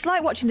it's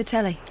like watching the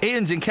telly.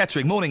 Ian's in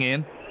Kettering. Morning,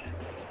 Ian.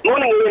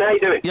 Morning, Ian. How you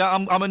doing? Yeah,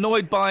 I'm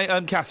annoyed by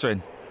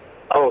Catherine.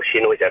 Oh, she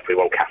annoys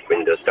everyone.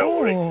 Catherine does,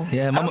 don't worry.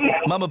 Yeah,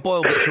 Mama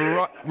Boyle gets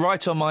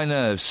right on my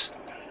nerves.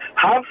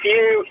 Have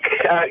you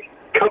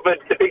covered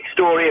the big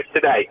story of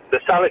today? The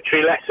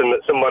salutary lesson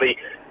that somebody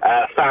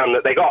found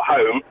that they got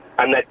home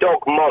and their dog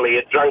Molly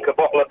had drank a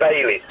bottle of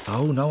Baileys.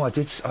 Oh no, I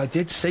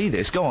did see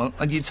this. Go on,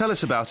 and you tell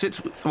us about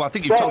it. Well, I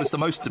think you've told us the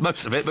most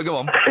of it, but go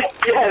on.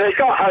 Yeah, they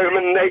got home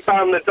and they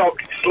found the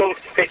dog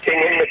slumped sitting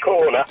in the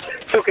corner.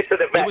 Took it to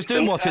the vet. It was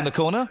doing what in the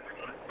corner?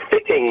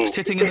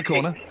 Sitting in the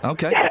corner.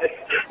 Okay. Yes,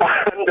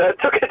 and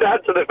took her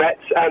down to the vets,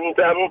 and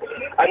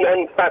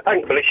then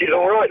thankfully she's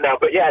all right now.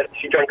 But yeah,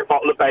 she drank a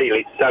bottle of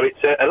Baileys, so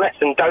it's a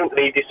lesson: don't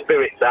leave your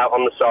spirits out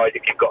on the side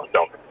if you've got a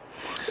dog.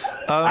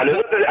 And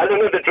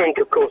another drink,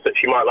 of course, that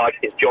she might like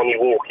is Johnny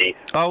Walkies.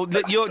 Oh,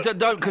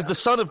 don't, because the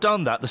Sun have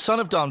done that. The Sun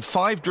have done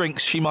 5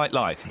 drinks she might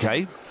like,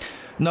 OK?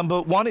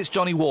 Number 1, it's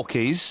Johnny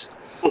Walkies.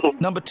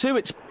 Number 2,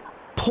 it's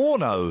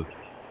porno.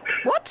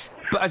 What?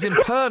 But as in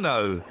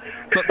porno.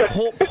 But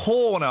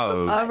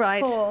porno. Oh,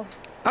 right.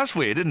 That's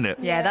weird, isn't it?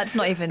 Yeah, that's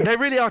not even... They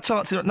really are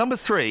chancing... Number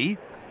 3,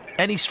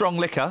 any strong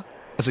liquor.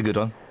 That's a good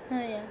one. Oh,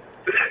 yeah.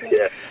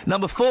 Yeah.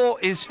 Number 4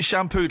 is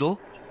shampoodle.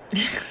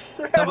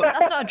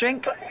 That's not a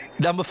drink.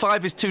 Number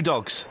 5 is 2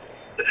 dogs.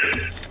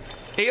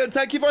 Ian,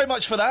 thank you very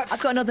much for that. I've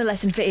got another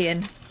lesson for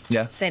Ian.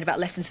 Yeah. Saying about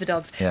lessons for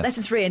dogs. Yeah.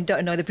 Lessons for Ian, don't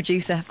annoy the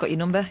producer. I've got your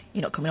number.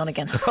 You're not coming on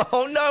again.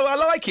 Oh, no, I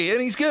like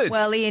Ian. He's good.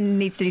 Well, Ian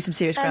needs to do some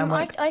serious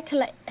groundwork. I can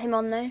let him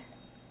on, though.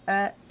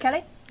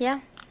 Kelly? Yeah?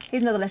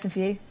 Here's another lesson for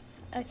you.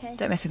 OK.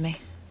 Don't mess with me.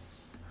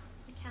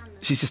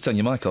 She's just turned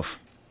your mic off.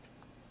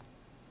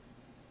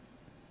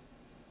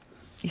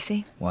 You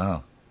see?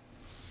 Wow.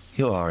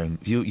 You're in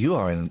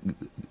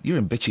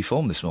bitchy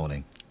form this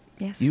morning.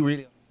 Yes. You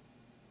really.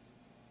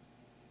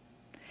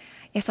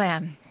 Yes, I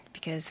am.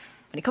 Because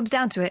when it comes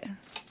down to it,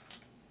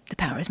 the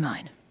power is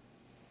mine.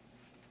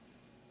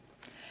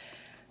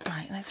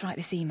 Right, let's write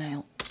this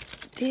email.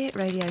 Dear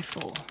Radio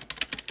 4,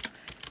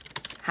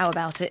 how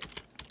about it?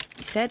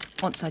 You said,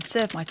 once I'd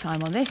served my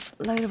time on this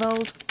load of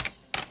old...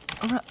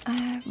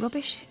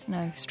 rubbish?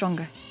 No,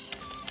 stronger.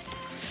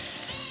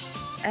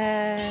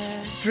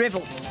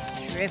 Drivel.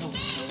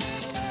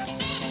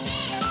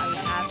 I would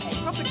have a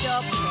proper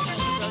job.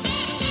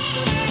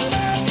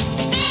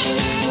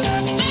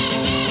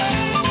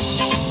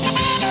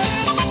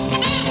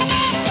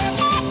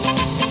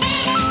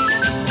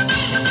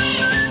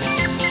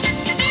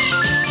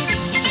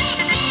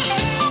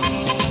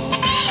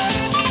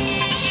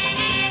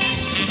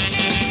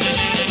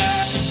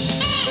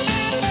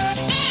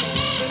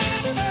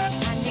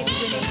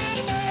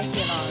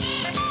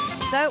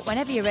 So,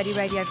 whenever you're ready,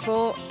 Radio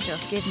 4,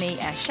 just give me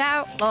a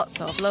shout. Lots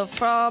of love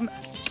from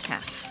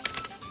Kath.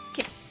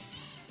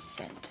 Kiss.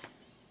 Send.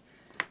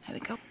 Here we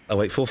go.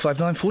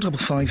 08459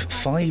 455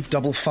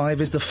 555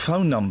 is the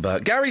phone number.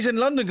 Gary's in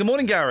London. Good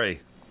morning,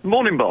 Gary.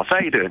 Morning, boss. How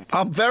you doing?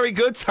 I'm very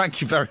good,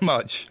 thank you very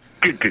much.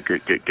 Good.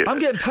 I'm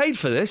getting paid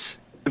for this.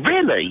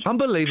 Really?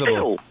 Unbelievable.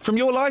 Still? From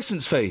your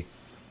licence fee.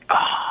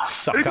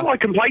 Sucker. Who do I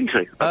complain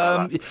to?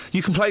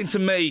 You complain to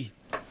me.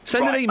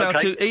 Send an email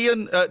to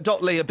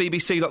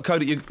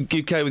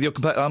ian.lee@bbc.co.uk with your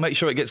complaint. I'll make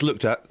sure it gets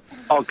looked at.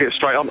 I'll get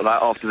straight onto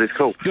that after this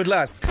call. Good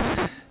lad.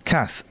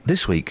 Kath,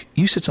 this week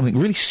you said something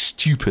really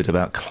stupid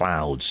about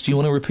clouds. Do you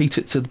want to repeat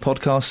it to the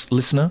podcast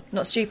listener?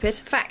 Not stupid.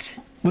 Fact.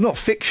 Well, not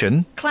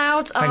fiction.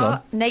 Clouds Hang are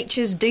on.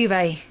 nature's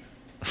duvet.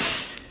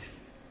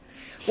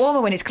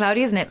 Warmer when it's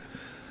cloudy, isn't it?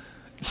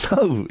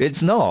 No,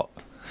 it's not.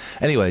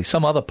 Anyway,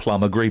 some other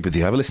plum agreed with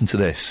you. Have a listen to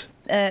this.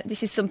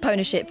 This is some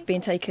ownership being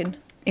taken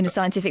in a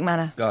scientific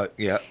manner.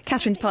 Yeah.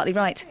 Catherine's partly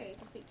right.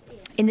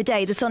 In the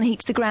day, the sun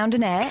heats the ground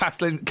and air.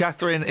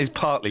 Catherine is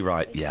partly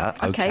right. Yeah,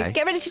 okay.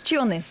 Get ready to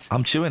chew on this.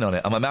 I'm chewing on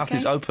it, and my mouth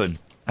is open,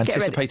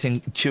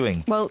 anticipating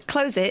chewing. Well,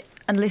 close it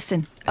and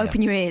listen.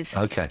 Open your ears.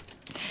 Okay.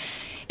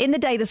 In the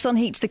day, the sun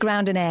heats the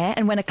ground and air,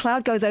 and when a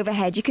cloud goes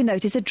overhead, you can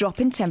notice a drop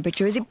in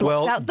temperature as it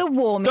blocks out the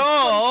warm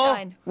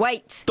sunshine.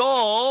 Wait.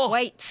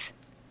 Wait.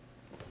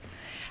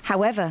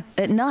 However,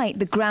 at night,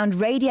 the ground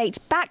radiates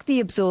back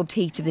the absorbed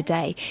heat of the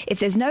day. If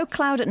there's no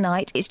cloud at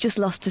night, it's just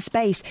lost to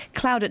space.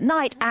 Cloud at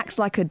night acts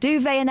like a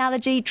duvet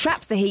analogy,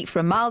 traps the heat for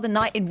a milder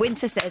night in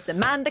winter, says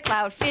Amanda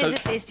Cloud,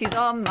 physicist who's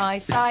on my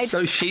side.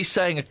 So she's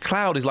saying a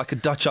cloud is like a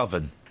Dutch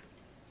oven.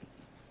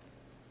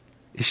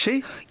 Is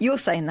she? You're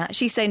saying that.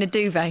 She's saying a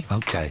duvet.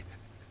 Okay.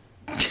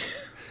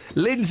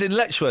 Lynn's in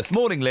Letchworth.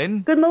 Morning,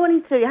 Lynn. Good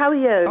morning to you. How are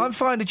you? I'm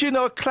fine. Did you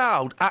know a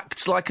cloud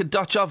acts like a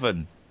Dutch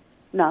oven?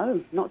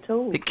 No, not at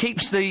all. It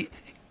keeps the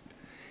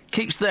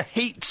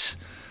heat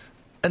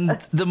and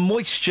the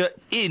moisture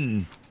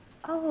in.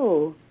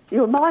 Oh,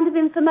 you're a mind of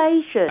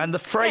information. And the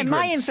fragrance. Yeah,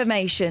 my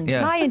information.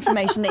 Yeah. My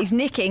information that he's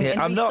nicking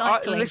and I'm recycling.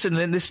 not. Listen,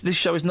 Lynn, this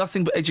show is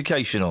nothing but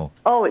educational.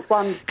 Oh, it's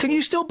one. Can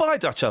you still buy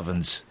Dutch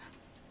ovens?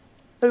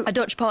 A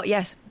Dutch pot,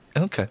 yes.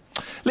 Okay.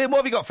 Lynn, what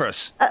have you got for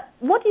us?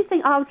 What do you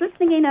think? I was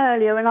listening in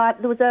earlier and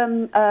there was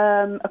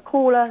a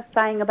caller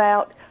saying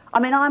about... I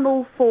mean, I'm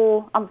all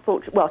for...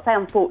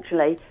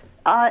 unfortunately...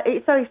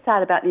 it's very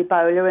sad about the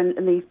Ebola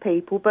and these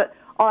people, but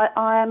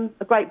I am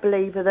a great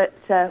believer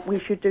that we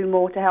should do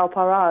more to help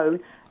our own.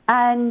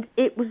 And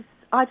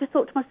I just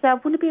thought to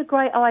myself, wouldn't it be a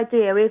great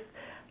idea if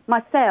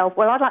myself,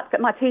 I'd like to get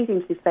my teeth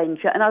into this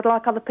venture and I'd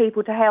like other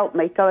people to help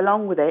me go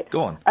along with it.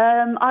 Go on.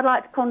 I'd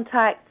like to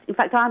contact, in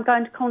fact, I'm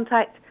going to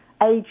contact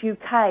AIDS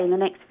UK in the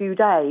next few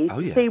days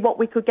to see what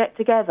we could get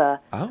together.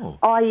 Oh.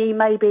 I.e.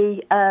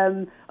 maybe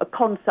a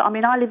concert. I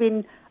mean, I live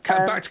in...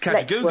 back to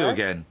Kajagoogoo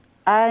again.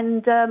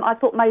 And I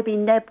thought maybe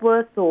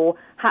Nebworth or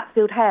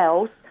Hatfield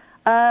House.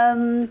 I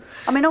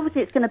mean,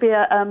 obviously it's going to be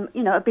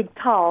a big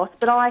task,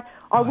 but I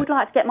would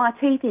like to get my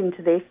teeth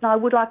into this, and I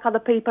would like other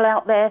people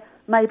out there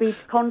maybe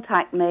to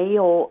contact me,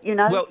 or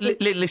Well,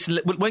 listen.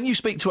 When you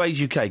speak to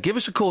Age UK, give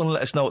us a call and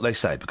let us know what they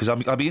say, because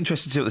I'd be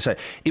interested to see what they say.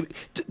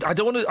 I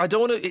don't want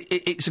to.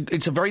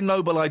 It's a very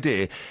noble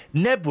idea.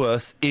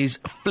 Nebworth is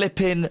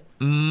flipping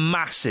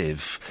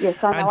massive.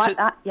 Yes, I know.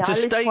 I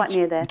live quite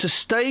near there. To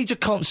stage a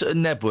concert at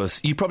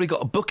Nebworth, you probably got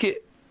to book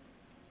it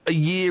a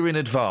year in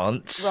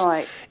advance.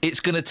 Right.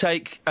 It's going to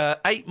take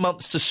 8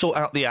 months to sort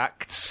out the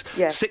acts,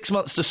 Yes. 6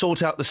 months to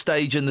sort out the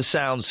stage and the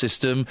sound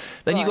system.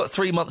 Then you've got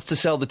 3 months to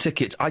sell the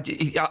tickets.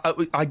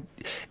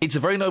 It's a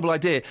very noble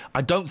idea.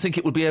 I don't think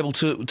it would be able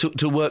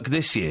to work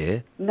this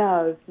year.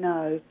 No.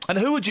 And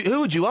who would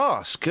you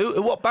ask?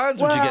 What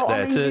bands would you get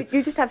there? I mean,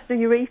 you just have to do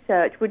your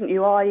research, wouldn't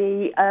you?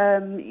 I.e.,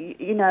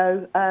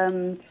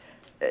 to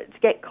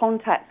get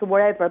contacts or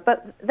whatever.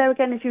 But there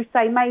again, as you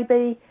say,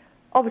 maybe.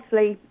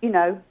 Obviously,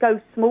 go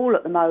small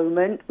at the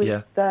moment with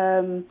acts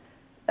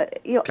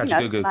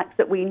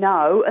that we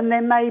know, and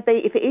then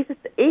maybe if it is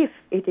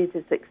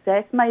a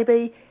success,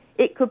 maybe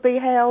it could be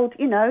held,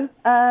 as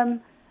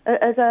an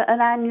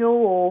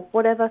annual or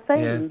whatever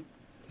thing.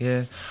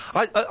 Yeah.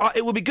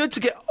 It would be good to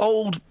get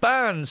old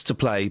bands to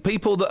play,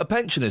 people that are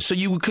pensioners. So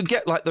you could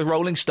get, like, the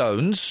Rolling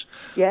Stones,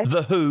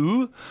 The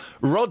Who,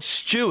 Rod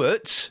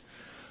Stewart,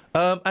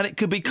 and it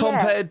could be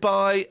compared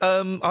by,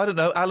 I don't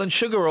know, Alan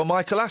Sugar or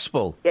Michael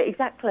Aspel. Yeah,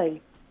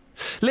 exactly.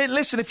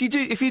 Listen, if you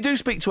do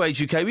speak to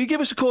Age UK, will you give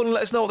us a call and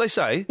let us know what they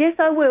say? Yes,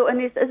 I will. And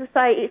as I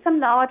say, it's something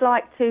that I'd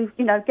like to,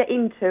 get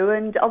into.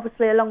 And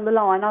obviously, along the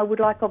line, I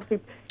would like, obviously,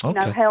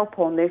 help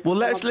on this. Well,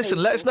 let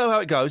us know how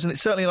it goes, and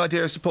it's certainly an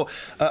idea of support.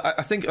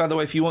 I think, by the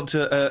way, if you want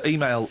to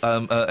email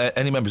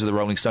any members of the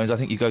Rolling Stones, I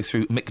think you go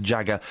through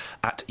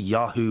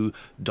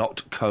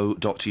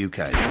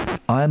mickjagger@yahoo.co.uk.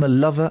 I am a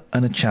lover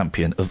and a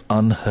champion of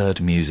unheard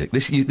music.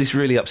 This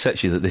really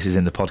upsets you that this is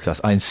in the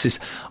podcast. I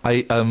insist.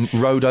 I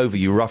rode over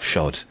you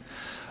roughshod.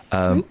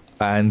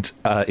 And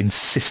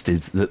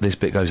insisted that this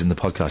bit goes in the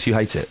podcast. You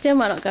hate it. Still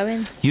might not go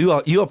in. You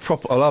are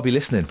proper. Oh, I'll be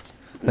listening.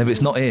 And if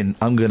it's not in,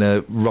 I'm going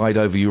to ride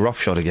over you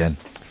roughshod again.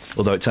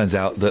 Although it turns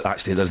out that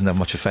actually it doesn't have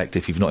much effect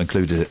if you've not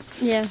included it.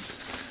 Yeah.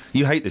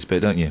 You hate this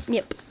bit, don't you?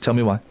 Yep. Tell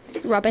me why.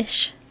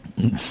 Rubbish.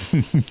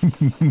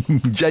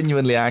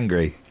 Genuinely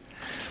angry.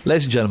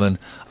 Ladies and gentlemen,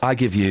 I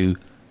give you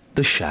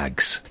the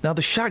Shags. Now,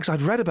 the Shags,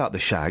 I'd read about the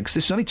Shags.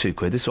 This is only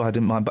 £2. This is why I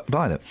didn't mind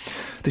buying it.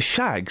 The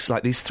Shags,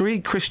 like these 3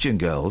 Christian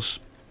girls,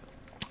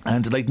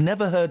 and they'd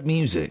never heard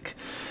music,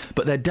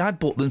 but their dad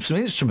bought them some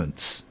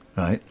instruments,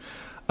 right?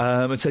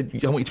 And said,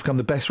 I want you to become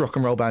the best rock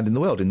and roll band in the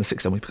world. In the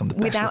 60s, I want you to become the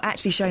best. Without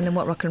actually showing them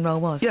what rock and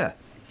roll was. Yeah.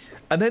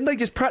 And then they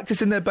just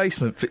practiced in their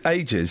basement for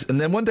ages,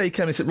 and then one day he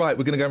came and said, right,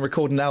 we're going to go and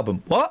record an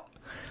album. What?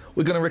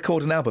 We're going to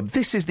record an album.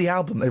 This is the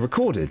album they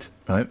recorded,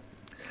 right?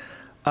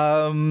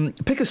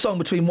 Pick a song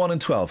between 1 and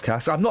 12,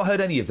 Kath. I've not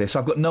heard any of this.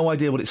 I've got no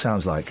idea what it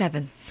sounds like.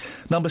 7.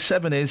 Number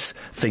 7 is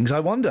Things I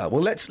Wonder.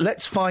 Well,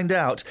 let's find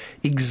out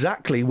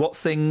exactly what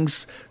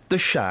things the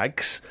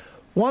Shags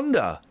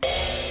wonder.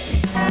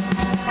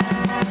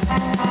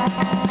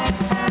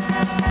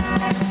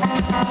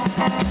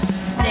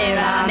 There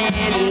are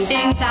many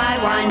things I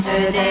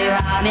wonder, there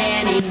are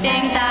many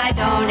things I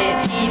don't.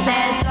 It seems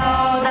as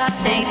though the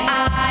things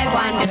I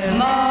wonder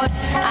most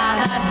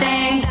are the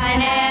things I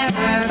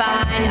never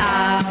find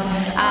out.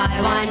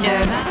 I wonder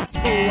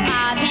who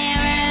our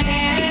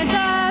parents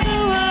are,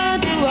 the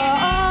ones who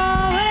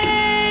are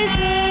always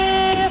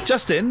there.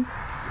 Justin?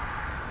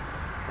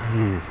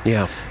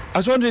 Yeah. I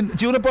was wondering,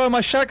 do you want to borrow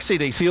my Shag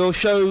CD for your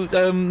show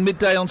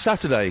midday on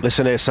Saturday?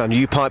 Listen here, son,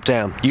 you pipe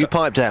down.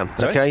 Pipe down,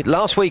 sorry? OK?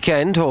 Last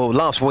weekend, or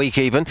last week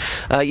even,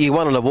 you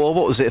won an award.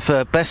 What was it,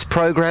 for Best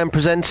Programme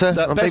Presenter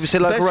on BBC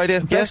Local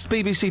Radio? Best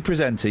BBC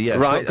Presenter, yes.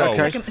 Right,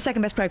 OK.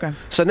 Second best programme.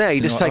 So now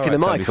you're just taking the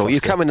mic, or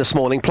you come in this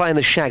morning playing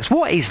the Shags.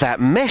 What is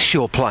that mess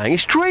you're playing?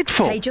 It's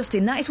dreadful. Hey,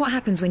 Justin, that is what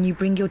happens when you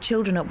bring your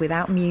children up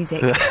without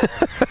music.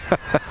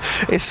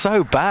 It's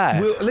so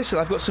bad. Well, listen,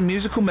 I've got some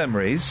musical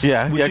memories.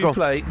 Yeah, would yeah, you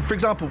play, for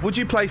example, would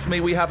you play for me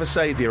We Have a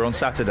Saviour on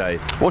Saturday?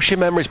 What's your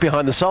memories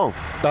behind the song?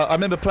 I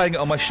remember playing it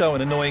on my show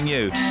and annoying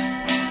you.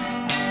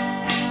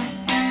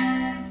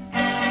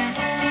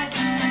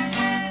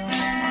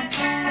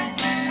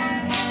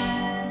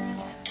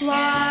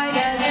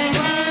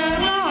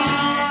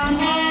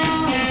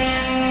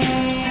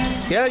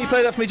 Yeah, you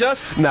play that for me,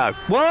 Just? No.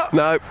 What?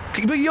 No.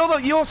 But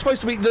you're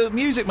supposed to be the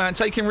music man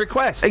taking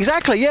requests.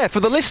 Exactly, yeah, for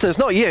the listeners,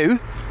 not you.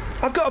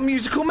 I've got a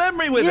musical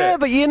memory with it. Yeah,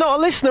 but you're not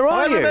a listener,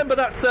 are you? I remember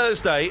that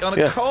Thursday on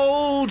a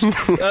cold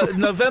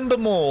November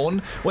morn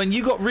when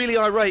you got really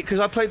irate because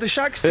I played the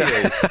Shags to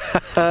you.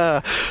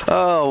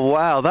 Oh,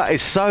 wow, that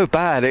is so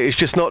bad. It is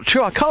just not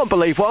true. I can't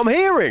believe what I'm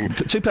hearing.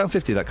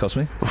 £2.50 that cost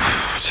me.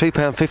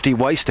 £2.50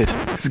 wasted.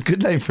 It's a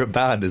good name for a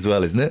band as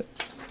well, isn't it?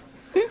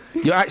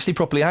 You're actually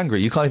properly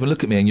angry. You can't even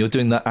look at me and you're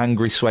doing that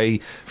angry sway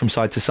from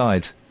side to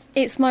side.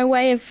 It's my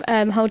way of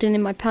holding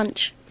in my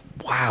punch.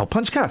 Wow,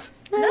 punch Kath?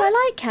 No,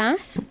 I like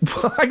Kath.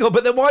 Hang on,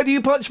 but then why do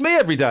you punch me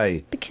every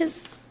day?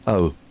 Because...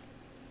 Oh.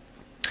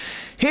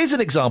 Here's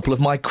an example of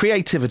my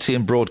creativity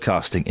in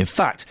broadcasting. In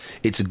fact,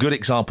 it's a good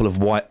example of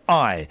why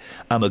I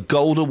am a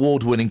Gold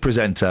Award-winning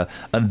presenter,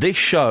 and this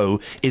show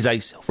is a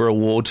Silver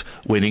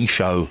Award-winning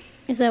show.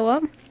 Is there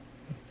what?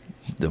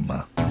 Don't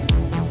matter.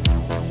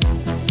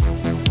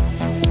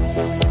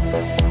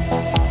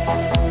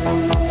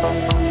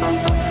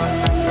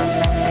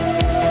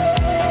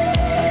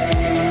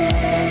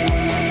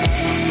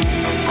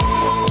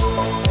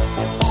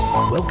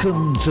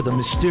 Welcome to the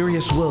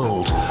mysterious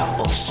world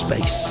of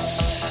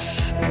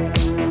space.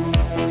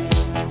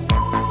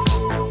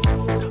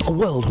 A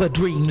world where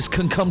dreams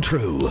can come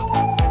true.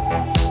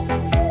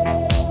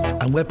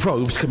 And where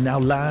probes can now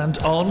land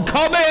on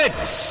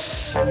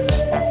comets!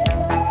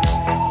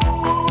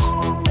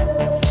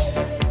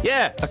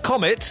 Yeah, a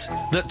comet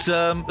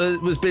that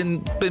was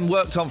been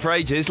worked on for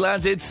ages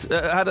landed,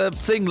 had a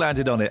thing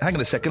landed on it. Hang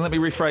on a second, let me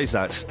rephrase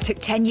that. Took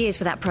 10 years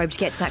for that probe to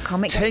get to that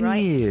comet. 10 right?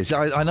 years.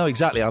 I know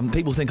exactly.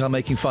 People think I'm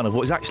making fun of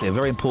what is actually a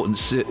very important,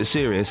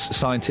 serious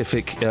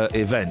scientific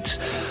event.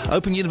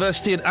 Open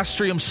University and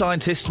Astrium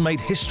scientists made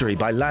history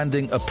by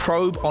landing a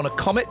probe on a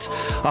comet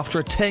after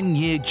a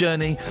 10-year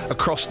journey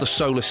across the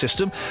solar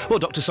system. Well,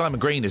 Dr. Simon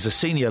Green is a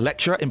senior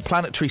lecturer in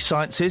planetary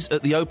sciences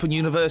at the Open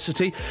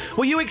University.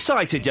 Were you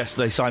excited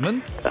yesterday,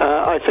 Simon?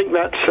 I think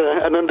that's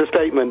an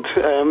understatement.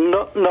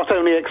 Not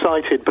only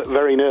excited, but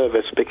very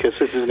nervous, because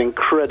this is an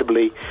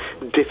incredibly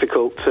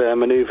difficult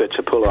manoeuvre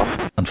to pull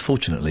off.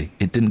 Unfortunately,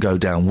 it didn't go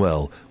down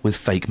well with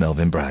fake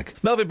Melvin Bragg.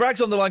 Melvin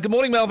Bragg's on the line. Good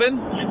morning, Melvin.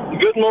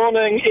 Good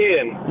morning,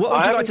 Ian. What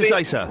would you like to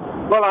say, sir?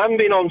 Well, I haven't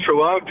been on for a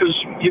while because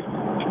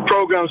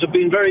programmes have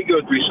been very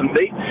good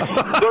recently.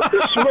 But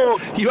the small...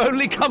 You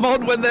only come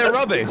on when they're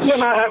rubbish.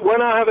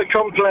 When I have a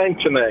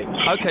complaint to make.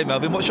 OK,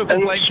 Melvin, what's your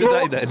complaint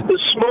today, then?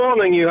 This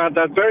morning you had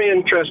that very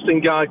interesting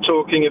guy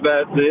talking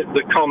about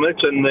the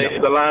comet and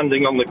the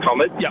landing on the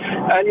comet. Yep.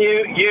 And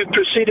you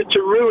proceeded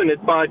to ruin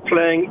it by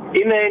playing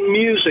inane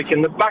music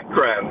in the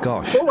background.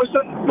 Gosh.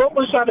 What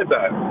was that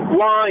about?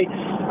 Why,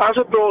 as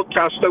a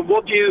broadcaster,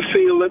 what do you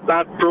feel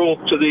that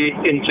brought to the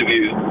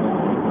interview?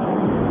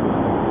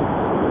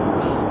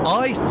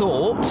 I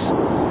thought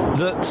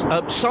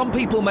that some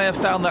people may have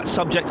found that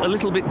subject a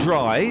little bit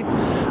dry,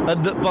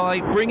 and that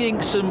by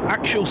bringing some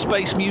actual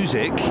space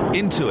music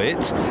into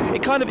it,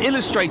 it kind of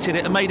illustrated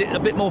it and made it a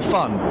bit more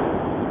fun.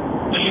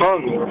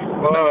 Fun?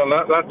 Well,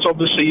 that's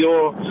obviously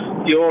your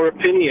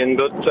opinion,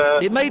 but...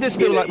 it made us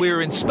feel like we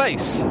were in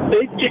space.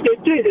 It did.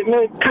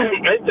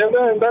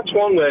 That's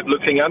one way of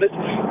looking at it.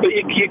 But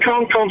you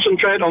can't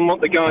concentrate on what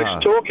the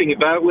guy's talking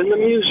about when the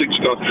music's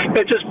gone.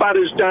 It's as bad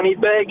as Danny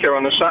Baker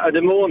on a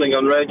Saturday morning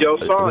on Radio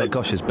 5. Oh,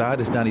 gosh, as bad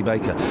as Danny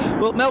Baker.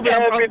 Well, Melvin...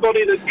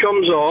 Everybody that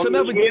comes on,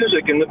 there's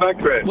music in the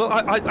background. Well,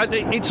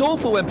 it's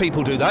awful when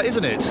people do that,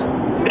 isn't it?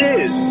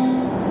 It is.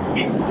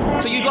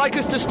 So you'd like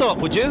us to stop,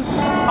 would you?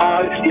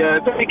 Yeah,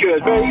 very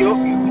good. Very good.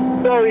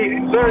 Very,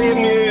 very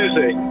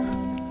amusing.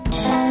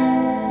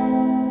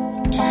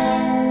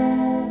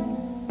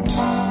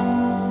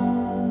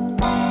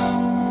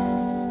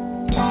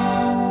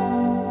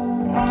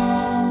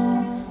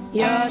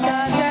 You're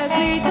such a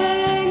sweet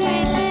thing,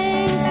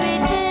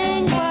 sweet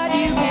thing, but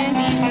you can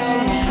be so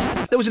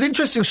mean. There was an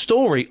interesting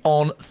story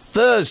on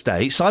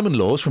Thursday. Simon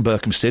Laws from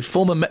Berkhamsted,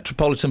 former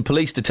Metropolitan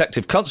Police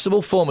Detective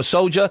Constable, former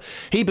soldier.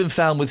 He'd been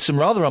found with some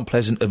rather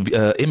unpleasant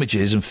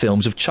images and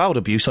films of child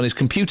abuse on his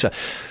computer.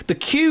 The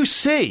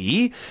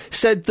QC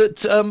said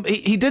that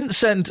he didn't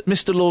send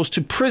Mr. Laws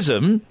to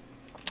prison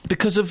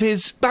because of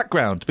his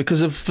background,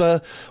 because of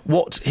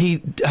what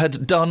he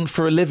had done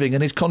for a living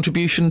and his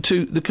contribution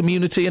to the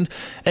community and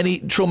any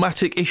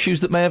traumatic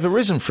issues that may have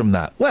arisen from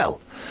that. Well,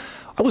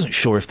 I wasn't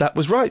sure if that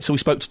was right, so we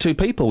spoke to two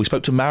people. We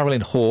spoke to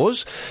Marilyn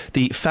Hawes,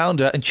 the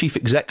founder and chief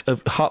exec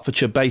of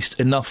Hertfordshire-based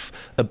Enough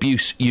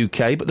Abuse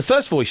UK. But the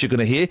first voice you're going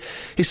to hear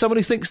is someone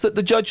who thinks that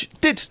the judge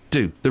did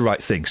do the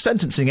right thing.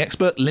 Sentencing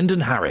expert Lyndon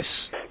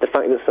Harris. The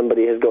fact that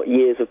somebody has got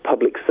years of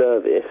public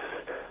service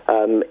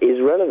is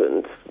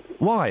relevant.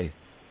 Why?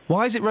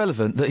 Why is it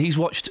relevant that he's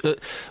watched...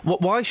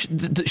 why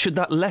should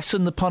that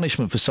lessen the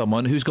punishment for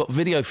someone who's got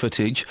video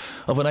footage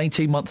of an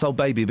 18-month-old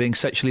baby being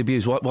sexually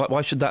abused?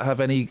 Why should that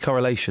have any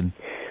correlation?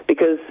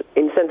 Because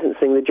in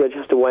sentencing, the judge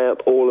has to weigh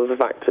up all of the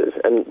factors,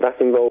 and that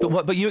involves...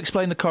 But you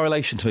explain the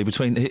correlation to me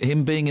between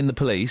him being in the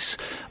police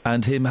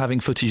and him having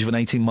footage of an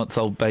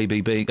 18-month-old baby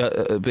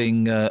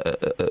being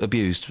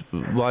abused.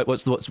 Why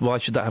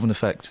should that have an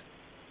effect?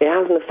 It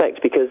has an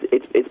effect because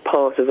it's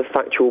part of the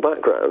factual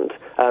background.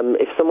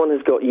 If someone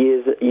has got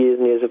years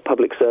and years of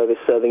public service,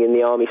 serving in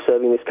the army,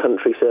 serving this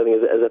country, serving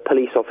as a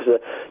police officer,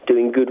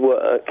 doing good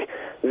work,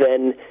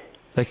 then...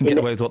 They can get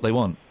away with what they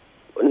want.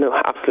 No,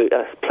 absolutely.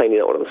 That's plainly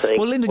not what I'm saying.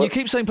 Well, Lyndon, you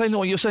keep saying plainly not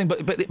what you're saying,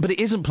 but it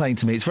isn't plain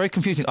to me. It's very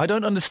confusing. I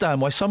don't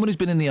understand why someone who's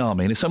been in the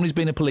army and if someone who's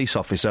been a police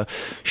officer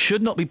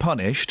should not be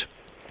punished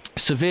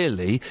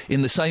severely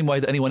in the same way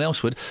that anyone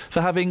else would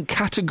for having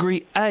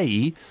Category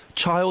A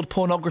child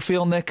pornography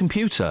on their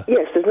computer.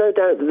 Yes, there's no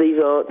doubt that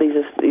these are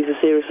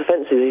serious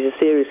offences. These are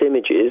serious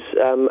images,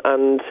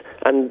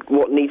 and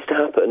what needs to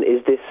happen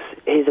is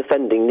his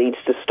offending needs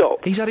to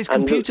stop. He's had his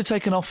computer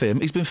taken off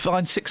him. He's been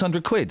fined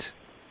 £600.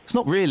 It's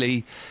not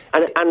really...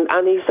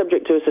 And he's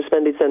subject to a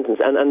suspended sentence.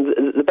 And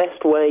the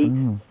best way...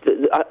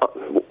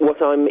 what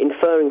I'm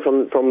inferring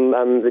from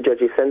the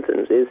judge's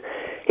sentence is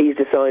he's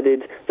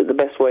decided that the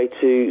best way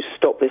to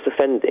stop this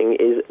offending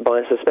is by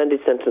a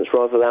suspended sentence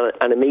rather than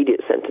an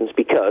immediate sentence,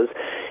 because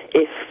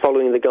if,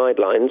 following the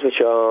guidelines,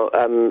 which are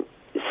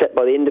set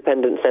by the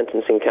Independent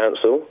Sentencing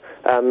Council,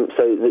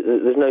 so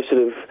there's no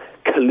sort of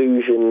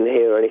collusion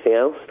here or anything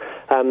else,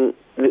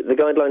 the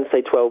guidelines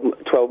say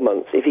 12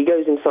 months. If he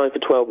goes inside for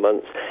 12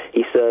 months,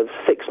 he serves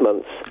 6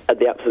 months at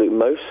the absolute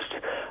most.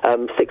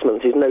 6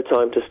 months is no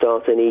time to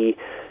start any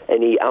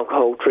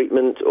alcohol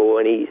treatment or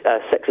any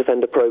sex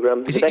offender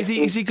program. Is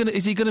he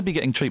going to be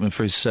getting treatment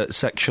for his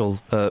sexual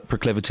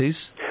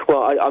proclivities?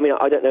 Well, I mean,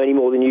 I don't know any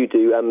more than you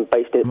do,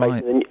 based in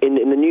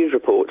the news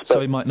reports. But So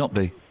he might not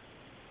be.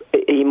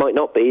 He might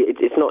not be.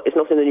 It's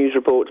not in the news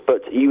reports,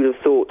 but you would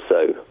have thought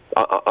so.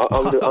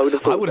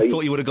 I would have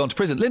thought you would have gone to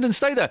prison. Lyndon,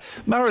 stay there.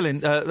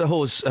 Marilyn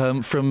Hawes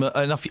from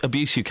Enough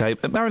Abuse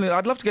UK. Marilyn,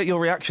 I'd love to get your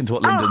reaction to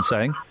what Lyndon's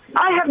saying.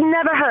 I have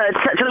never heard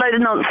such a load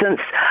of nonsense.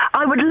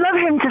 I would love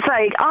him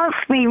to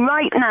ask me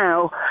right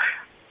now,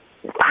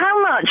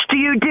 how much do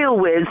you deal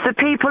with the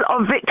people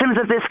of victims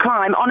of this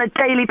crime on a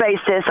daily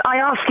basis? I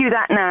ask you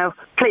that now.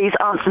 Please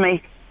answer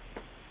me.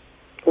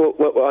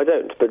 Well, I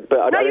don't. But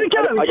I don't. No,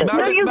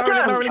 you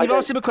don't. Marilyn, you've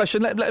asked him a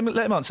question. Let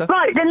him answer.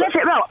 Right, then let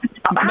it roll.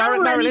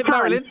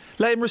 Marilyn,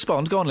 let him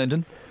respond. Go on,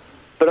 Lyndon.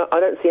 But I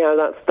don't see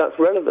how that's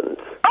relevant.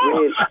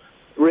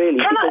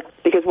 Really,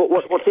 because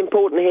what's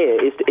important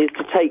here is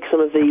to take some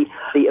of the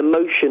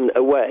emotion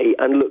away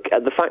and look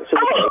at the facts of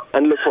the case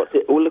and look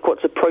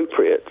what's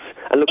appropriate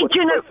and look what's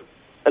appropriate.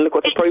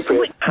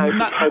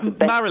 How to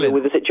best deal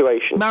with the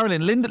situation.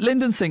 Marilyn,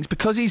 Lyndon thinks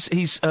because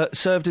he's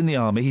served in the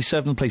army, he's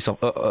served in the police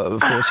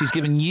force, he's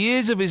given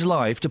years of his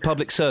life to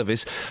public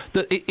service,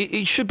 that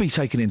it should be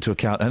taken into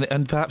account,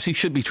 and perhaps he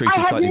should be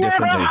treated slightly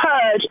differently. I have never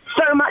heard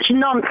so much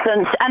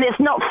nonsense, and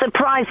it's not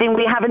surprising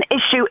we have an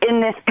issue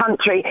in this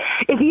country.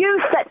 If you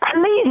said,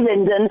 please,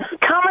 Lyndon,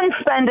 come and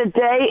spend a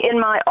day in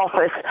my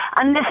office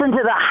and listen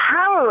to the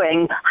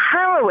harrowing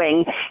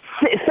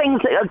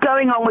things that are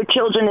going on with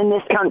children in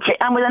this country,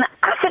 and with an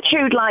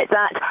attitude like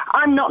that,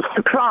 I'm not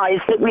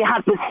surprised that we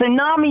have the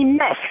tsunami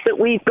mess that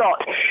we've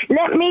got.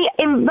 Let me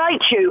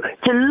invite you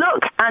to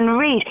look and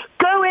read.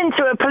 Go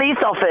into a police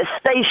office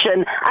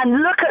station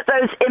and look at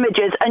those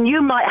images, and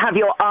you might have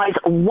your eyes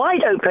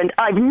wide open.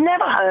 I've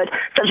never heard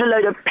such a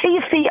load of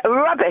PC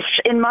rubbish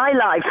in my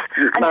life.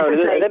 And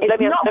Marilyn,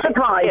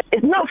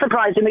 it's not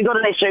surprising we've got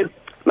an issue.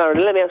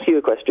 Marilyn, let me ask you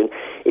a question.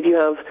 If you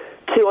have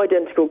two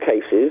identical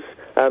cases,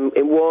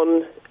 in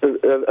one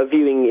of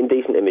viewing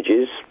indecent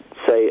images,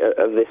 say,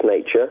 of this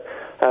nature,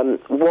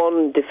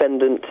 one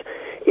defendant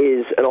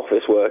is an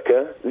office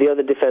worker, the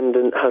other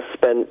defendant has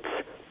spent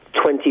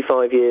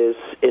 25 years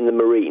in the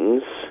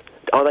Marines,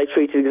 are they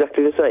treated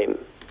exactly the same?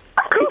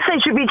 Of course they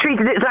should be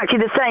treated exactly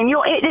the same.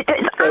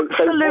 It's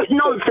absolute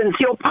nonsense.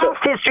 Your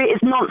past history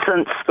is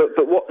nonsense.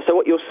 But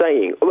what you're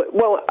saying...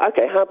 Well,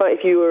 OK, how about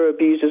if you were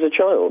abused as a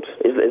child?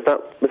 Is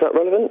that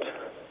relevant?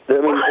 I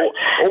mean,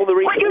 all the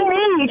reason... What you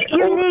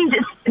need...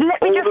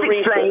 Let me just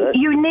explain.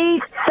 You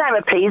need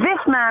therapy. This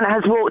man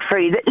has walked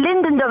free.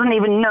 Lyndon doesn't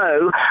even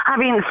know,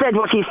 having said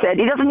what he said,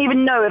 he doesn't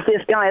even know if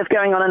this guy is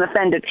going on an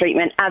offender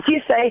treatment. As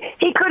you say,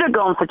 he could have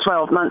gone for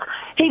 12 months.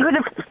 He could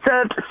have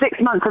served 6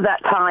 months of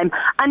that time.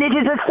 And it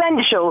is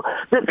essential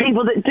that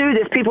people that do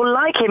this, people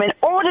like him, in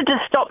order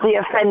to stop the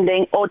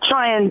offending or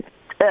try and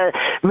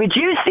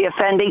reduce the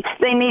offending,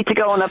 they need to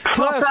go on a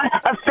proper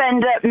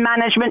offender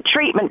management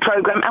treatment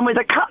program. And with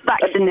the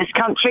cutbacks in this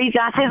country,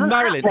 that isn't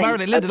happening.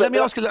 Marilyn, Lyndon, let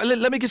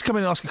me just come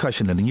in and ask a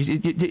question, Lyndon.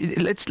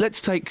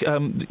 Let's take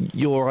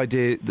your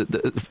idea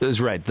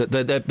as read,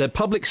 that their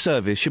public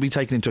service should be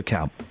taken into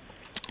account.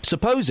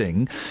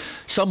 Supposing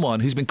someone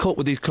who's been caught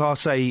with these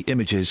Class A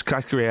images,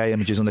 Category A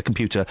images on their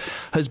computer,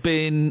 has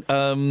been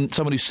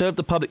someone who served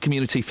the public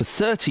community for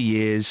 30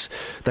 years,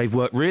 they've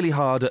worked really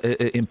hard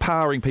at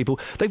empowering people,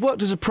 they've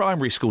worked as a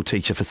primary school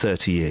teacher for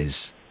 30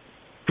 years.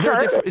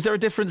 Is there a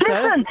difference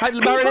there? Hey,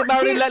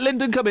 Marilyn, let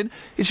Lyndon come in.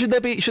 Should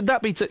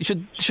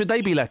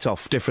they be let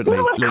off differently,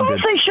 Lyndon? Lyndon? Of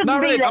course they shouldn't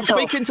Marilyn, be let I'm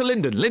speaking to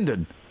Lyndon.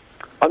 Lyndon.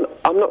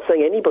 I'm not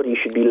saying anybody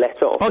should be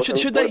let off. Oh,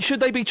 should their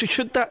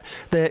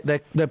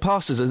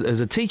past as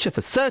a teacher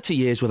for 30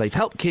 years, where they've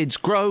helped kids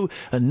grow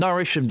and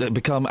nourish and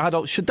become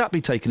adults, should that be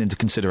taken into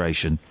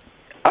consideration?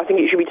 I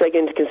think it should be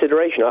taken into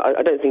consideration.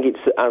 I don't think it's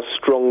as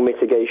strong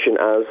mitigation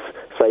as,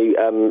 say,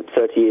 30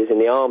 years in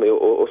the army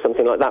or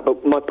something like that.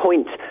 But my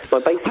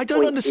basic I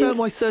don't understand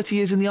why 30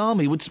 years in the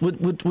army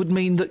would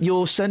mean that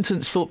you're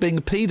sentenced for being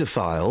a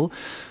paedophile.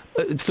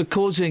 For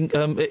causing,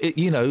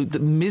 the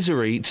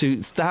misery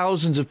to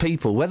thousands of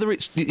people, whether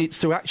it's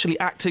through actually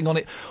acting on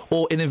it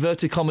or, in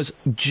inverted commas,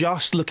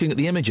 just looking at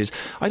the images.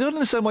 I don't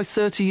understand why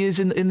 30 years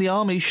in the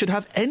army should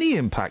have any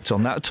impact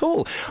on that at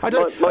all. I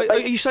don't. Are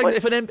you saying that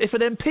if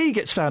an MP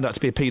gets found out to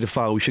be a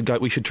paedophile,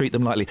 we should treat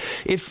them lightly?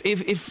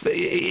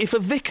 If a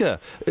vicar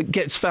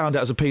gets found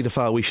out as a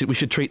paedophile, we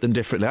should treat them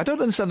differently? I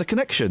don't understand the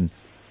connection.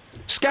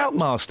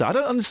 Scoutmaster, I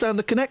don't understand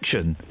the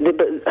connection. But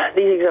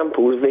these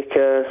examples,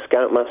 vicar,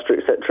 scoutmaster,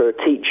 etc.,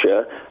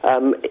 teacher,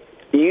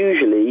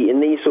 usually in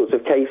these sorts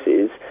of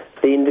cases,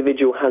 the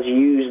individual has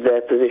used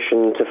their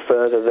position to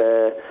further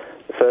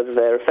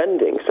their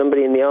offending.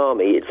 Somebody in the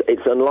army,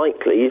 it's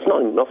unlikely. It's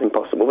not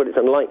impossible, but it's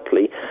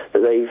unlikely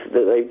that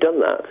they've done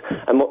that.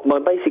 And my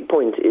basic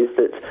point is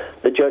that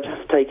the judge has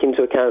to take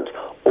into account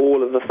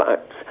all of the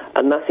facts,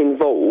 and that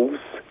involves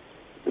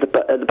the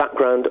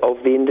background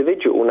of the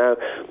individual. Now,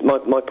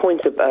 my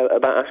point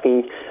about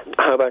asking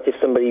how about if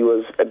somebody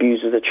was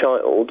abused as a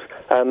child,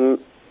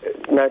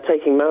 now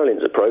taking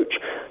Marilyn's approach,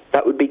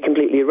 that would be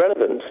completely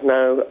irrelevant.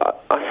 Now,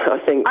 I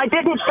think... I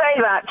didn't say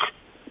that.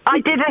 I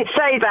didn't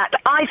say that.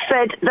 I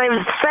said there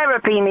is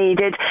therapy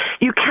needed.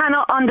 You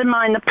cannot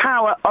undermine the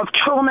power of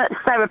trauma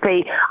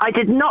therapy. I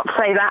did not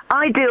say that.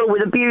 I deal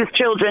with abused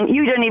children.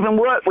 You don't even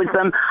work with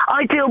them.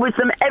 I deal with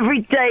them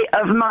every day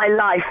of my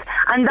life.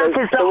 And that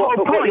is the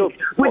whole point.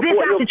 With this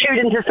attitude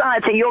in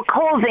society, you're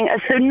causing a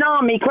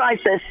tsunami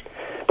crisis.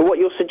 But what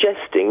you're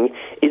suggesting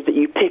is that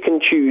you pick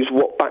and choose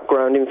what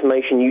background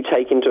information you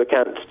take into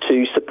account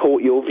to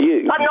support your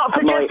view. I'm not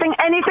suggesting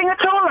anything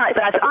at all like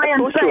that. I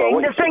am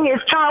saying the thing is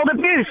child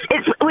abuse.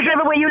 It's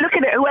whichever way you look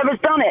at it, whoever's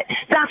done it.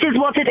 That is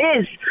what it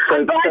is.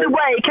 And by the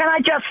way, can I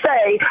just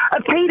say,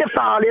 a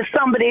paedophile is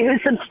somebody who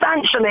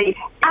substantially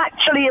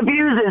actually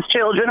abuses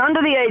children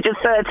under the age of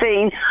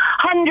 13.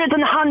 Hundreds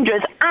and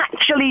hundreds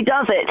actually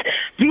does it.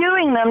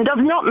 Viewing them does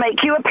not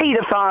make you a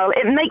paedophile.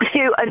 It makes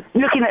you,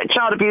 looking at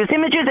child abuse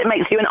images, it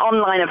makes you an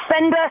online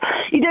offender.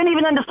 You don't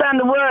even understand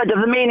the word of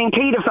the meaning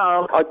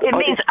paedophile. It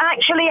means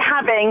actually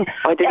having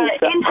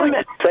intimate... I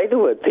didn't say the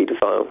word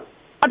paedophile.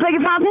 I beg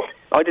your pardon?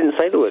 I didn't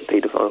say the word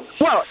paedophile.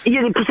 Well,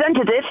 you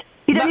presented it.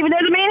 You don't even know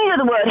the meaning of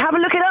the word. Have a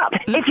look it up.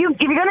 If you're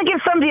going to give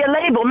somebody a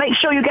label, make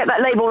sure you get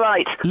that label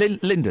right.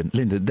 Lyndon,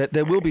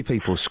 there will be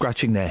people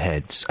scratching their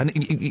heads. And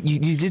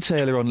you did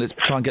say earlier on, let's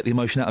try and get the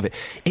emotion out of it.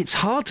 It's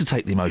hard to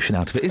take the emotion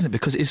out of it, isn't it?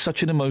 Because it's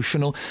such an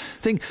emotional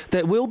thing.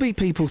 There will be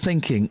people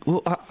thinking,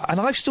 well, and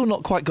I've still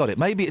not quite got it.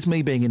 Maybe it's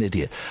me being an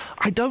idiot.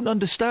 I don't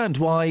understand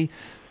why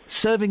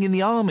serving in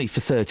the army for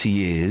 30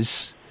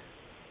 years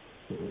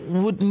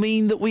would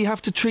mean that we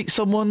have to treat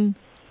someone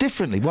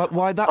differently.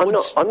 Why that would...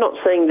 I'm not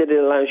saying that it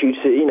allows you to,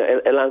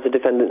 it allows the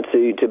defendant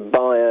to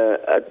buy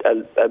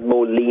a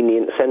more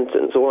lenient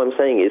sentence. All I'm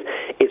saying is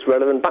it's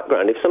relevant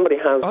background. If somebody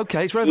has...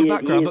 OK, it's relevant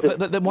background,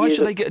 but then why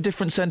should they get a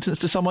different sentence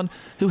to someone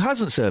who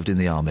hasn't served in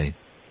the army?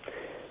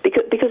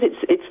 Because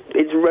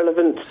it's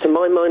relevant, to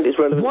my mind, it's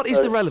relevant... What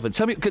is the relevance?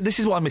 Tell me, this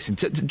is what I'm missing.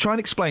 Try and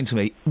explain to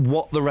me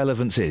what the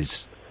relevance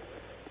is.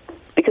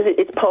 Because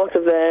it's part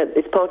of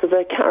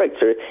their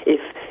character.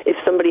 If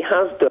somebody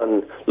has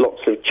done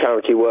lots of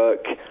charity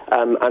work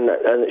and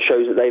it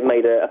shows that they've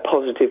made a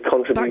positive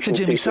contribution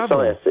to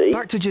society.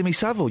 Back to Jimmy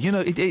Savile.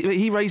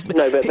 He raised.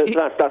 No,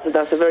 but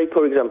that's a very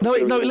poor example.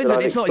 No,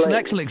 Lyndon, it's not. It's an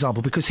excellent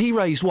example because he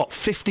raised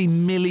 £50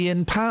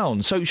 million.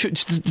 So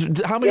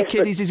how many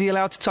kiddies is he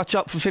allowed to touch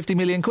up for 50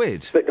 million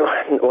quid? But,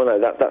 well, no,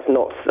 that's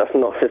not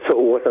at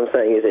all what I'm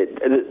saying. Is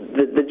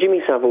it? The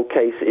Jimmy Savile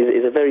case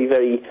is a very,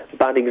 very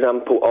bad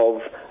example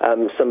of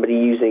somebody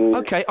using...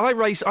 OK, I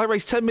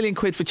raised 10 million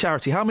quid for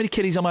charity. How many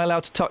kiddies am I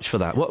allowed to touch for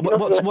that?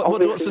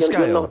 What's the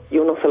scale?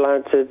 You're not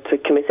allowed to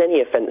commit any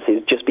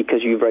offences just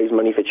because you've raised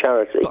money for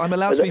charity. But I'm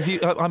allowed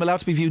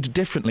to be viewed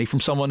differently from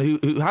someone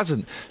who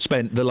hasn't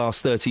spent the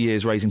last 30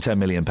 years raising £10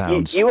 million.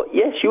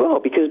 Yes, you are,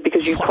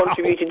 because you've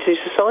contributed to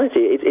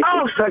society.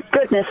 For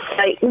goodness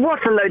sake,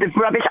 what a load of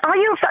rubbish.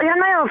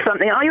 Can I ask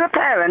something? Are you a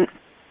parent?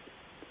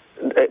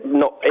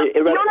 Not irrelevant.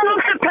 You're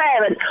not a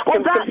parent.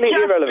 Well, that's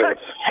completely irrelevant.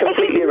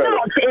 Completely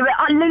irrelevant.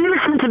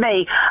 Listen to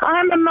me. I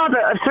am a mother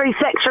of 3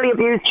 sexually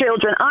abused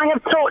children. I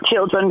have taught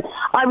children.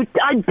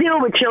 I deal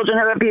with children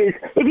who are abused.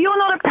 If you're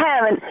not a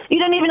parent, you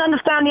don't even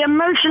understand the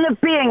emotion of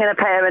being a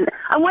parent.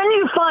 And when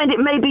you find it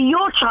may be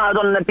your child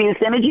on an abuse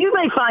image, you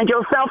may find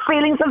yourself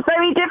feeling so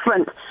very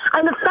different.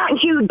 And the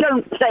fact you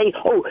don't say,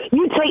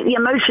 you take the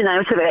emotion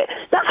out of it,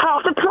 that's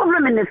half the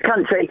problem in this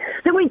country.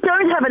 That we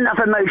don't have enough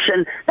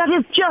emotion. That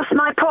is just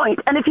my point.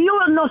 And if you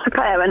are not a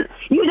parent,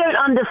 you don't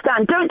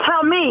understand. Don't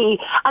tell me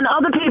and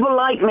other people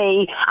like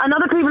me and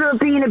other people who have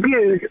been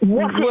abused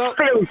what it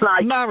feels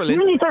like. Marilyn,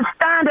 you need to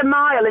stand a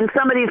mile in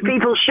some of these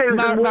people's shoes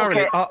and walk Marilyn,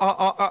 it.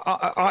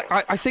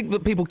 I think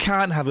that people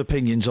can have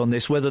opinions on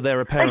this, whether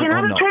they're a parent or not. They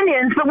can have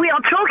opinions, but we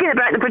are talking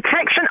about the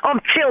protection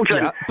of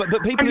children. Yeah,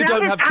 but people who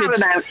don't have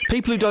kids,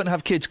 people who don't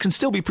have kids can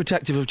still be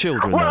protective of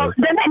children. Well,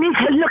 then they need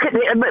to look at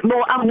it a bit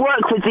more and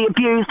work with the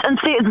abused and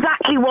see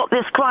exactly what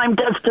this crime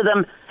does to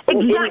them.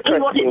 Exactly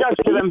what it does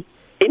to them.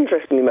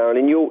 Interestingly,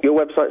 Marilyn, your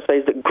website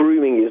says that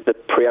grooming is the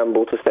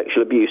preamble to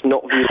sexual abuse,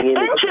 not viewing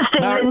images.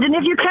 Interesting, Lyndon.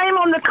 If you came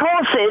on the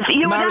courses,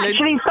 you would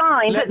actually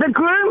find that the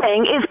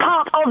grooming is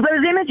part of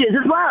those images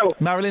as well.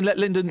 Marilyn, let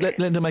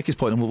Lyndon make his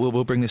point, and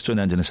we'll bring this to an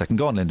end in a second.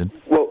 Go on, Lyndon.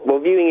 Well,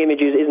 viewing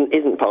images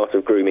isn't part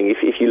of grooming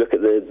if you look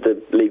at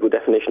the legal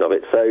definition of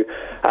it. So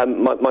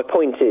my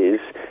point is,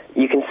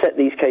 you can set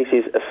these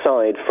cases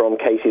aside from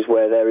cases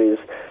where there is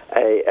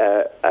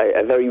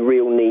a very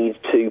real need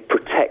to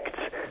protect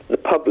the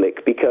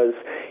public, because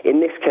in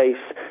this case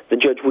the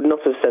judge would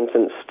not have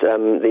sentenced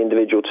the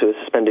individual to a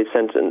suspended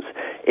sentence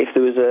if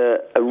there was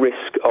a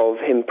risk of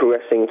him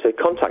progressing to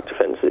contact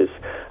offences.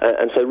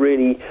 And so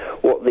really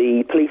what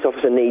the police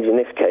officer needs in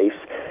this case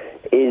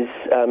is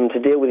to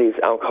deal with his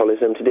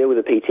alcoholism, to deal with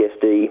the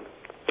PTSD,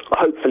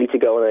 hopefully to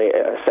go on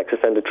a sex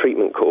offender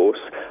treatment course,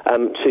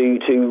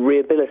 to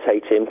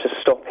rehabilitate him, to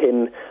stop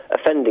him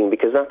offending,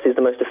 because that is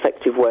the most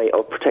effective way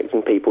of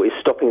protecting people, is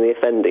stopping the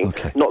offending,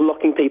 not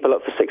locking people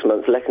up for 6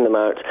 months, letting them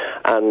out,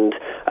 and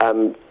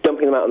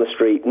dumping them out on the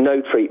street,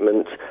 no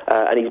treatment,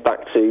 and he's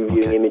back to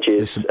viewing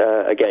images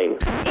again.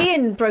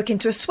 Ian broke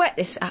into a sweat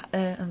this...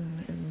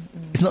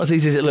 It's not as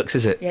easy as it looks,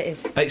 is it? Yeah, it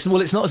is.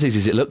 It's not as easy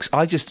as it looks.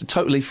 I just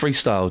totally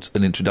freestyled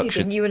an You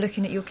introduction. didn't. You were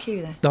looking at your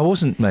cue there. No, I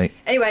wasn't, mate.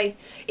 Anyway,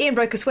 Ian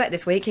broke a sweat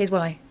this week. Here's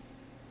why.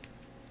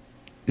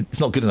 It's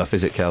not good enough,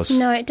 is it, Kels?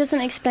 No, it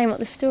doesn't explain what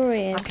the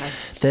story is.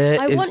 Okay.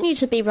 I want you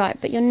to be right,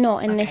 but you're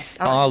not in this.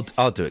 I'll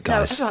do it, guys. No,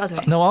 that's all right, I'll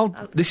do it. No,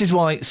 this is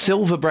why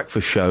Silver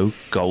Breakfast Show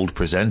Gold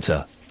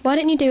presenter. Why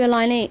don't you do a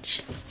line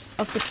each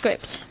of the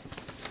script?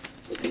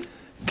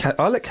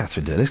 I'll let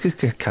Catherine do it. Let's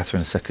give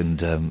Catherine a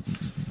second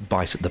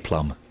bite at the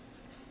plum.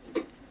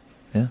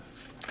 Yeah,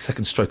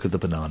 second stroke of the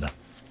banana.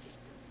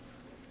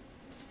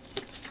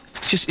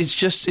 It's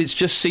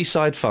just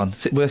seaside fun.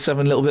 We're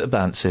having a little bit of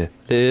bants here,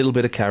 a little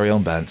bit of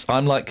carry-on bants.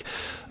 I'm like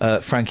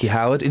Frankie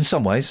Howard in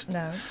some ways.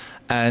 No.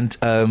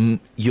 And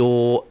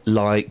you're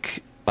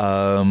like,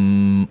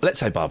 let's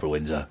say Barbara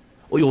Windsor,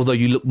 although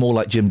you look more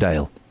like Jim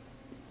Dale.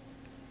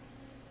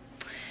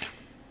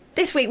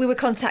 This week we were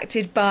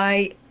contacted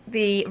by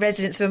the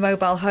residents of a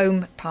mobile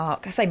home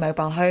park. I say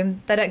mobile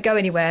home. They don't go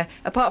anywhere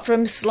apart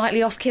from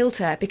slightly off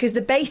kilter because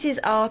the bases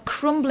are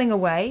crumbling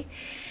away.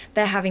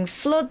 They're having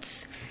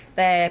floods.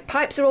 Their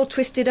pipes are all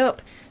twisted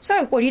up.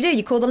 So what do?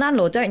 You call the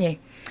landlord, don't you?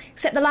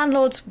 Except the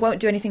landlords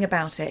won't do anything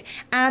about it.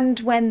 And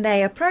when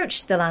they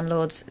approach the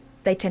landlords,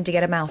 they tend to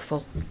get a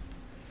mouthful.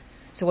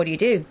 So what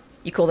do?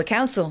 You call the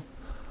council.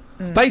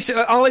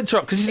 Basically, I'll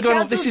interrupt because this is going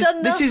on. council's This done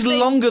is nothing.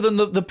 longer than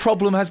the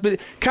problem has been.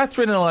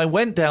 Catherine and I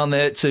went down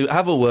there to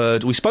have a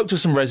word. We spoke to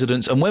some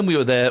residents, and when we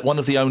were there, one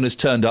of the owners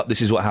turned up.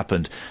 This is what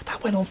happened.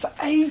 That went on for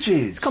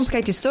ages. It's a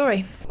complicated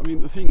story. I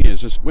mean, the thing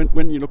is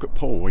when you look at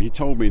Paul, he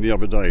told me the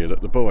other day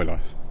that the boiler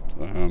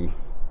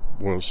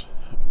was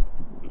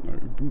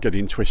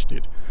getting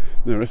twisted.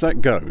 Now, if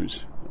that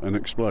goes and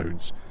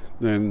explodes,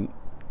 then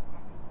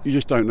you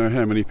just don't know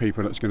how many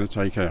people that's going to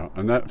take out.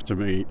 And that, to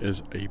me,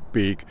 is a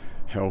big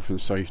health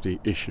and safety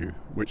issue,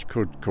 which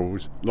could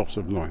cause loss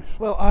of life.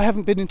 Well, I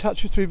haven't been in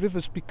touch with Three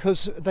Rivers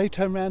because they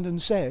turned around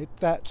and said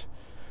that,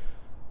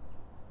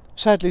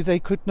 sadly, they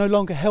could no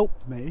longer help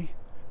me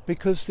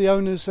because the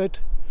owners had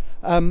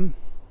owned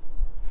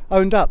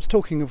up.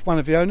 Talking of one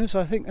of the owners,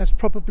 I think that's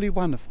probably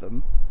one of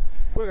them.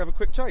 We'll have a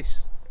quick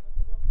chase.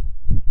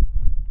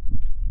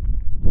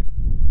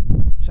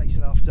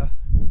 Chasing after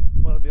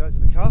one of the owners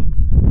in the car.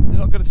 They're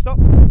not going to stop.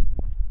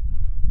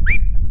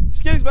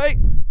 Excuse me,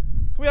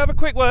 can we have a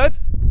quick word?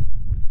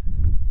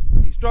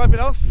 He's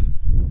driving off.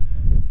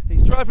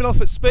 He's driving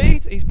off at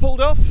speed. He's pulled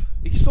off.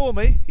 He saw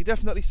me. He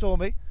definitely saw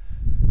me.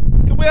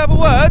 Can we have a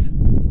word?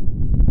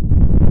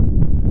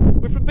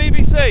 We're from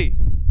BBC.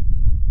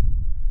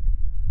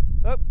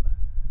 Oh.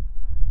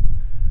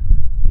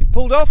 He's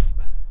pulled off.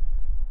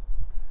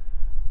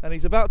 And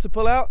he's about to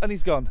pull out and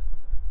he's gone.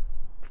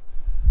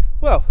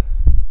 Well,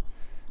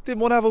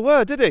 didn't want to have a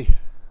word, did he?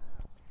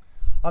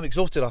 I'm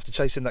exhausted after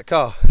chasing that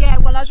car. Yeah,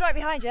 well, I was right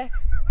behind you.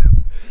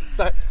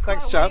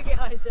 Thanks, chap.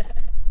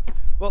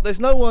 Well, there's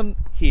no one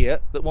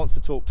here that wants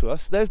to talk to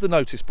us. There's the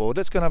notice board.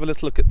 Let's go and have a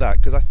little look at that,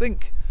 because I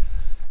think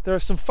there are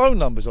some phone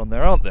numbers on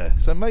there, aren't there?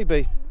 So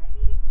maybe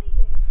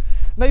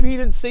he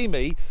didn't see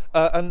me,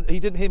 and he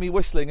didn't hear me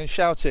whistling and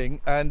shouting,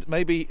 and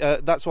maybe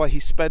that's why he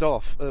sped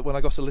off when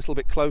I got a little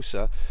bit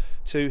closer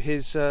to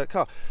his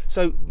car.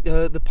 So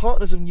the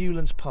partners of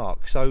Newlands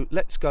Park. So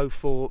let's go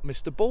for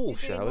Mr. Ball,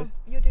 shall we?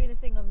 You're doing a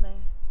thing on the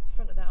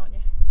front of that, aren't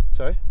you?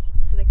 Sorry?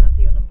 So they can't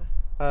see your number.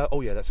 Oh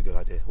yeah, that's a good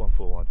idea.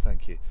 141.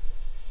 Thank you.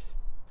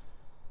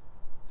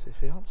 See if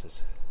he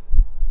answers.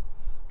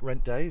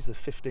 Rent day is the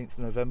 15th of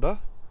November.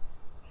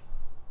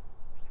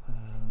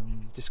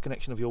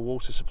 Disconnection of your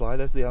water supply.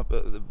 There's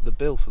the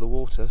bill for the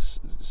water.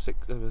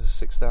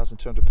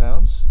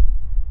 £6,200.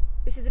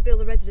 This is a bill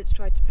the residents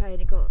tried to pay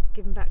and it got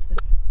given back to them.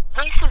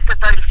 This is the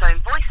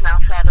Vodafone voicemail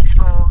service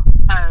for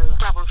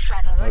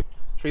 077.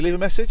 Should we leave a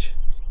message?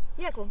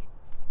 Yeah, go on.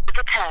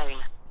 The tone.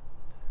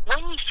 When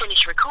you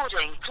finish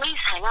recording, please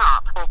hang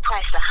up or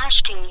press the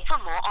hash key for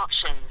more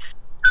options.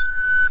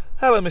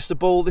 Hello, Mr.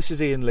 Ball. This is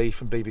Ian Lee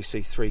from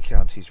BBC Three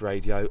Counties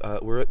Radio.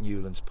 We're at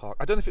Newlands Park.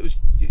 I don't know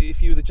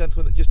if you were the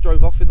gentleman that just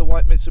drove off in the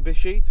white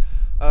Mitsubishi.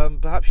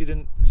 Perhaps you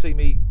didn't see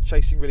me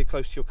chasing really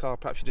close to your car.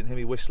 Perhaps you didn't hear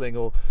me whistling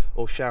or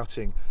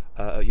shouting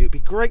at you. It'd be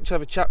great to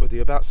have a chat with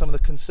you about some of the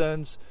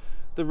concerns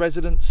the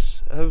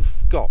residents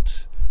have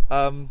got.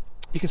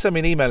 You can send me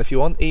an email if you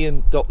want,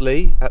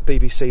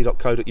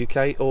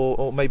 ian.lee@bbc.co.uk,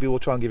 or maybe we'll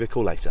try and give you a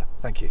call later.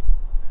 Thank you.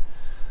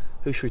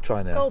 Who should we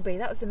try now? Golby,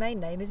 that was the main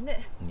name, isn't it?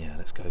 Yeah,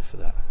 let's go for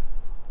that.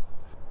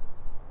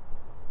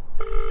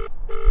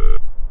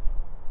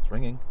 It's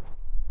ringing.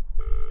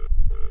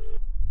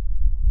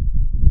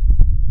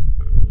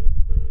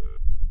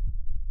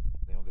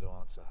 Anyone going to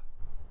answer?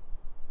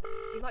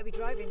 You might be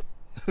driving.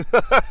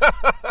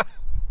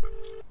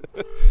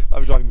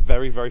 I'm driving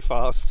very, very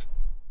fast.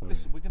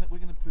 Listen, we're going to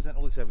present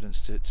all this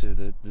evidence to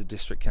the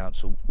district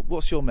council.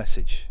 What's your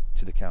message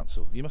to the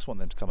council? You must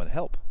want them to come and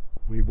help.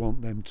 We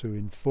want them to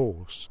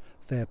enforce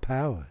their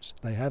powers.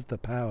 They have the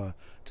power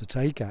to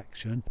take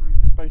action.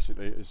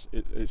 Basically,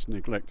 it's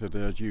neglected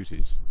their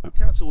duties. The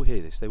council will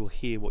hear this. They will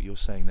hear what you're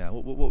saying now.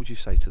 What would you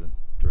say to them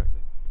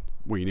directly?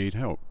 we need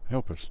help.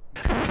 Help us.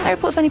 No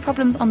reports of any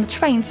problems on the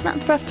train.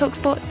 Samantha Bruff,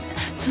 TalkSport.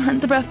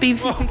 Samantha Bruff,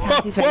 BBC Three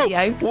Counties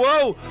Radio.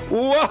 Whoa!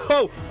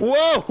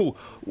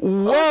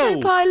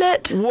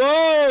 Autopilot.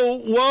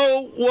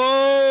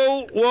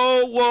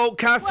 Whoa,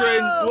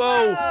 Catherine.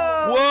 Whoa.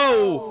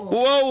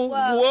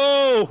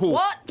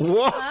 What?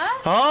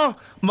 Huh?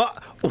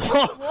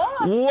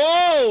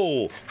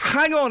 Whoa!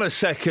 Hang on a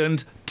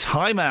second.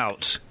 Time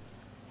out.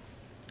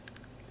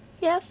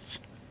 Yes.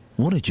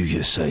 What did you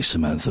just say,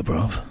 Samantha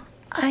Bruff?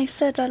 I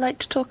said I like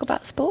to talk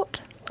about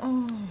sport.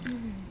 Oh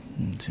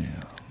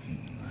dear.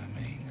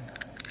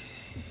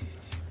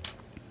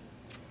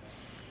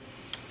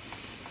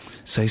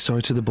 Say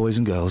sorry to the boys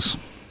and girls.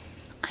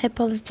 I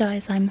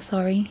apologise, I'm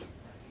sorry.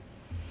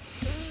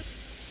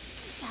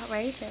 It's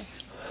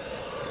outrageous.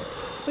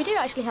 We do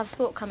actually have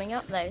sport coming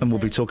up, though. And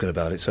we'll be talking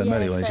about it, so in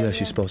many ways, so,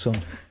 she's spot on.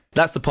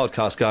 That's the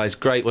podcast, guys.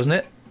 Great, wasn't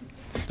it?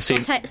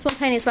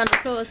 Spontaneous round of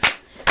applause.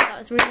 That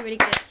was really, really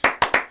good.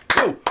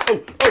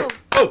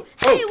 Oh,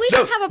 hey, we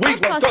should have a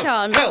podcast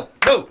chant. Hell,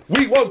 no,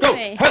 we won't go.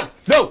 Hell,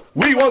 no,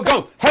 we won't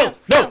go. Hell,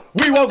 no,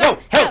 we won't go.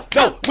 Hell,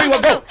 no, we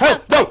won't go. Hell,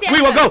 no,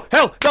 we won't go.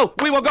 Hell, no,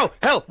 we won't go.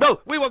 Hell,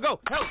 no, we won't go.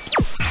 Hell.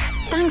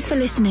 Thanks for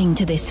listening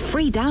to this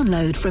free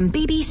download from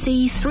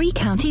BBC Three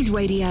Counties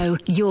Radio,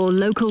 your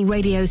local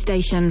radio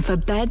station for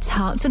beds,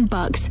 hearts and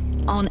bucks,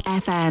 on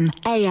FM,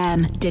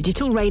 AM,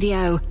 digital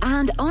radio,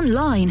 and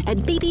online at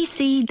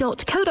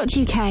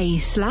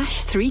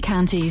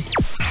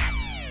bbc.co.uk/3counties.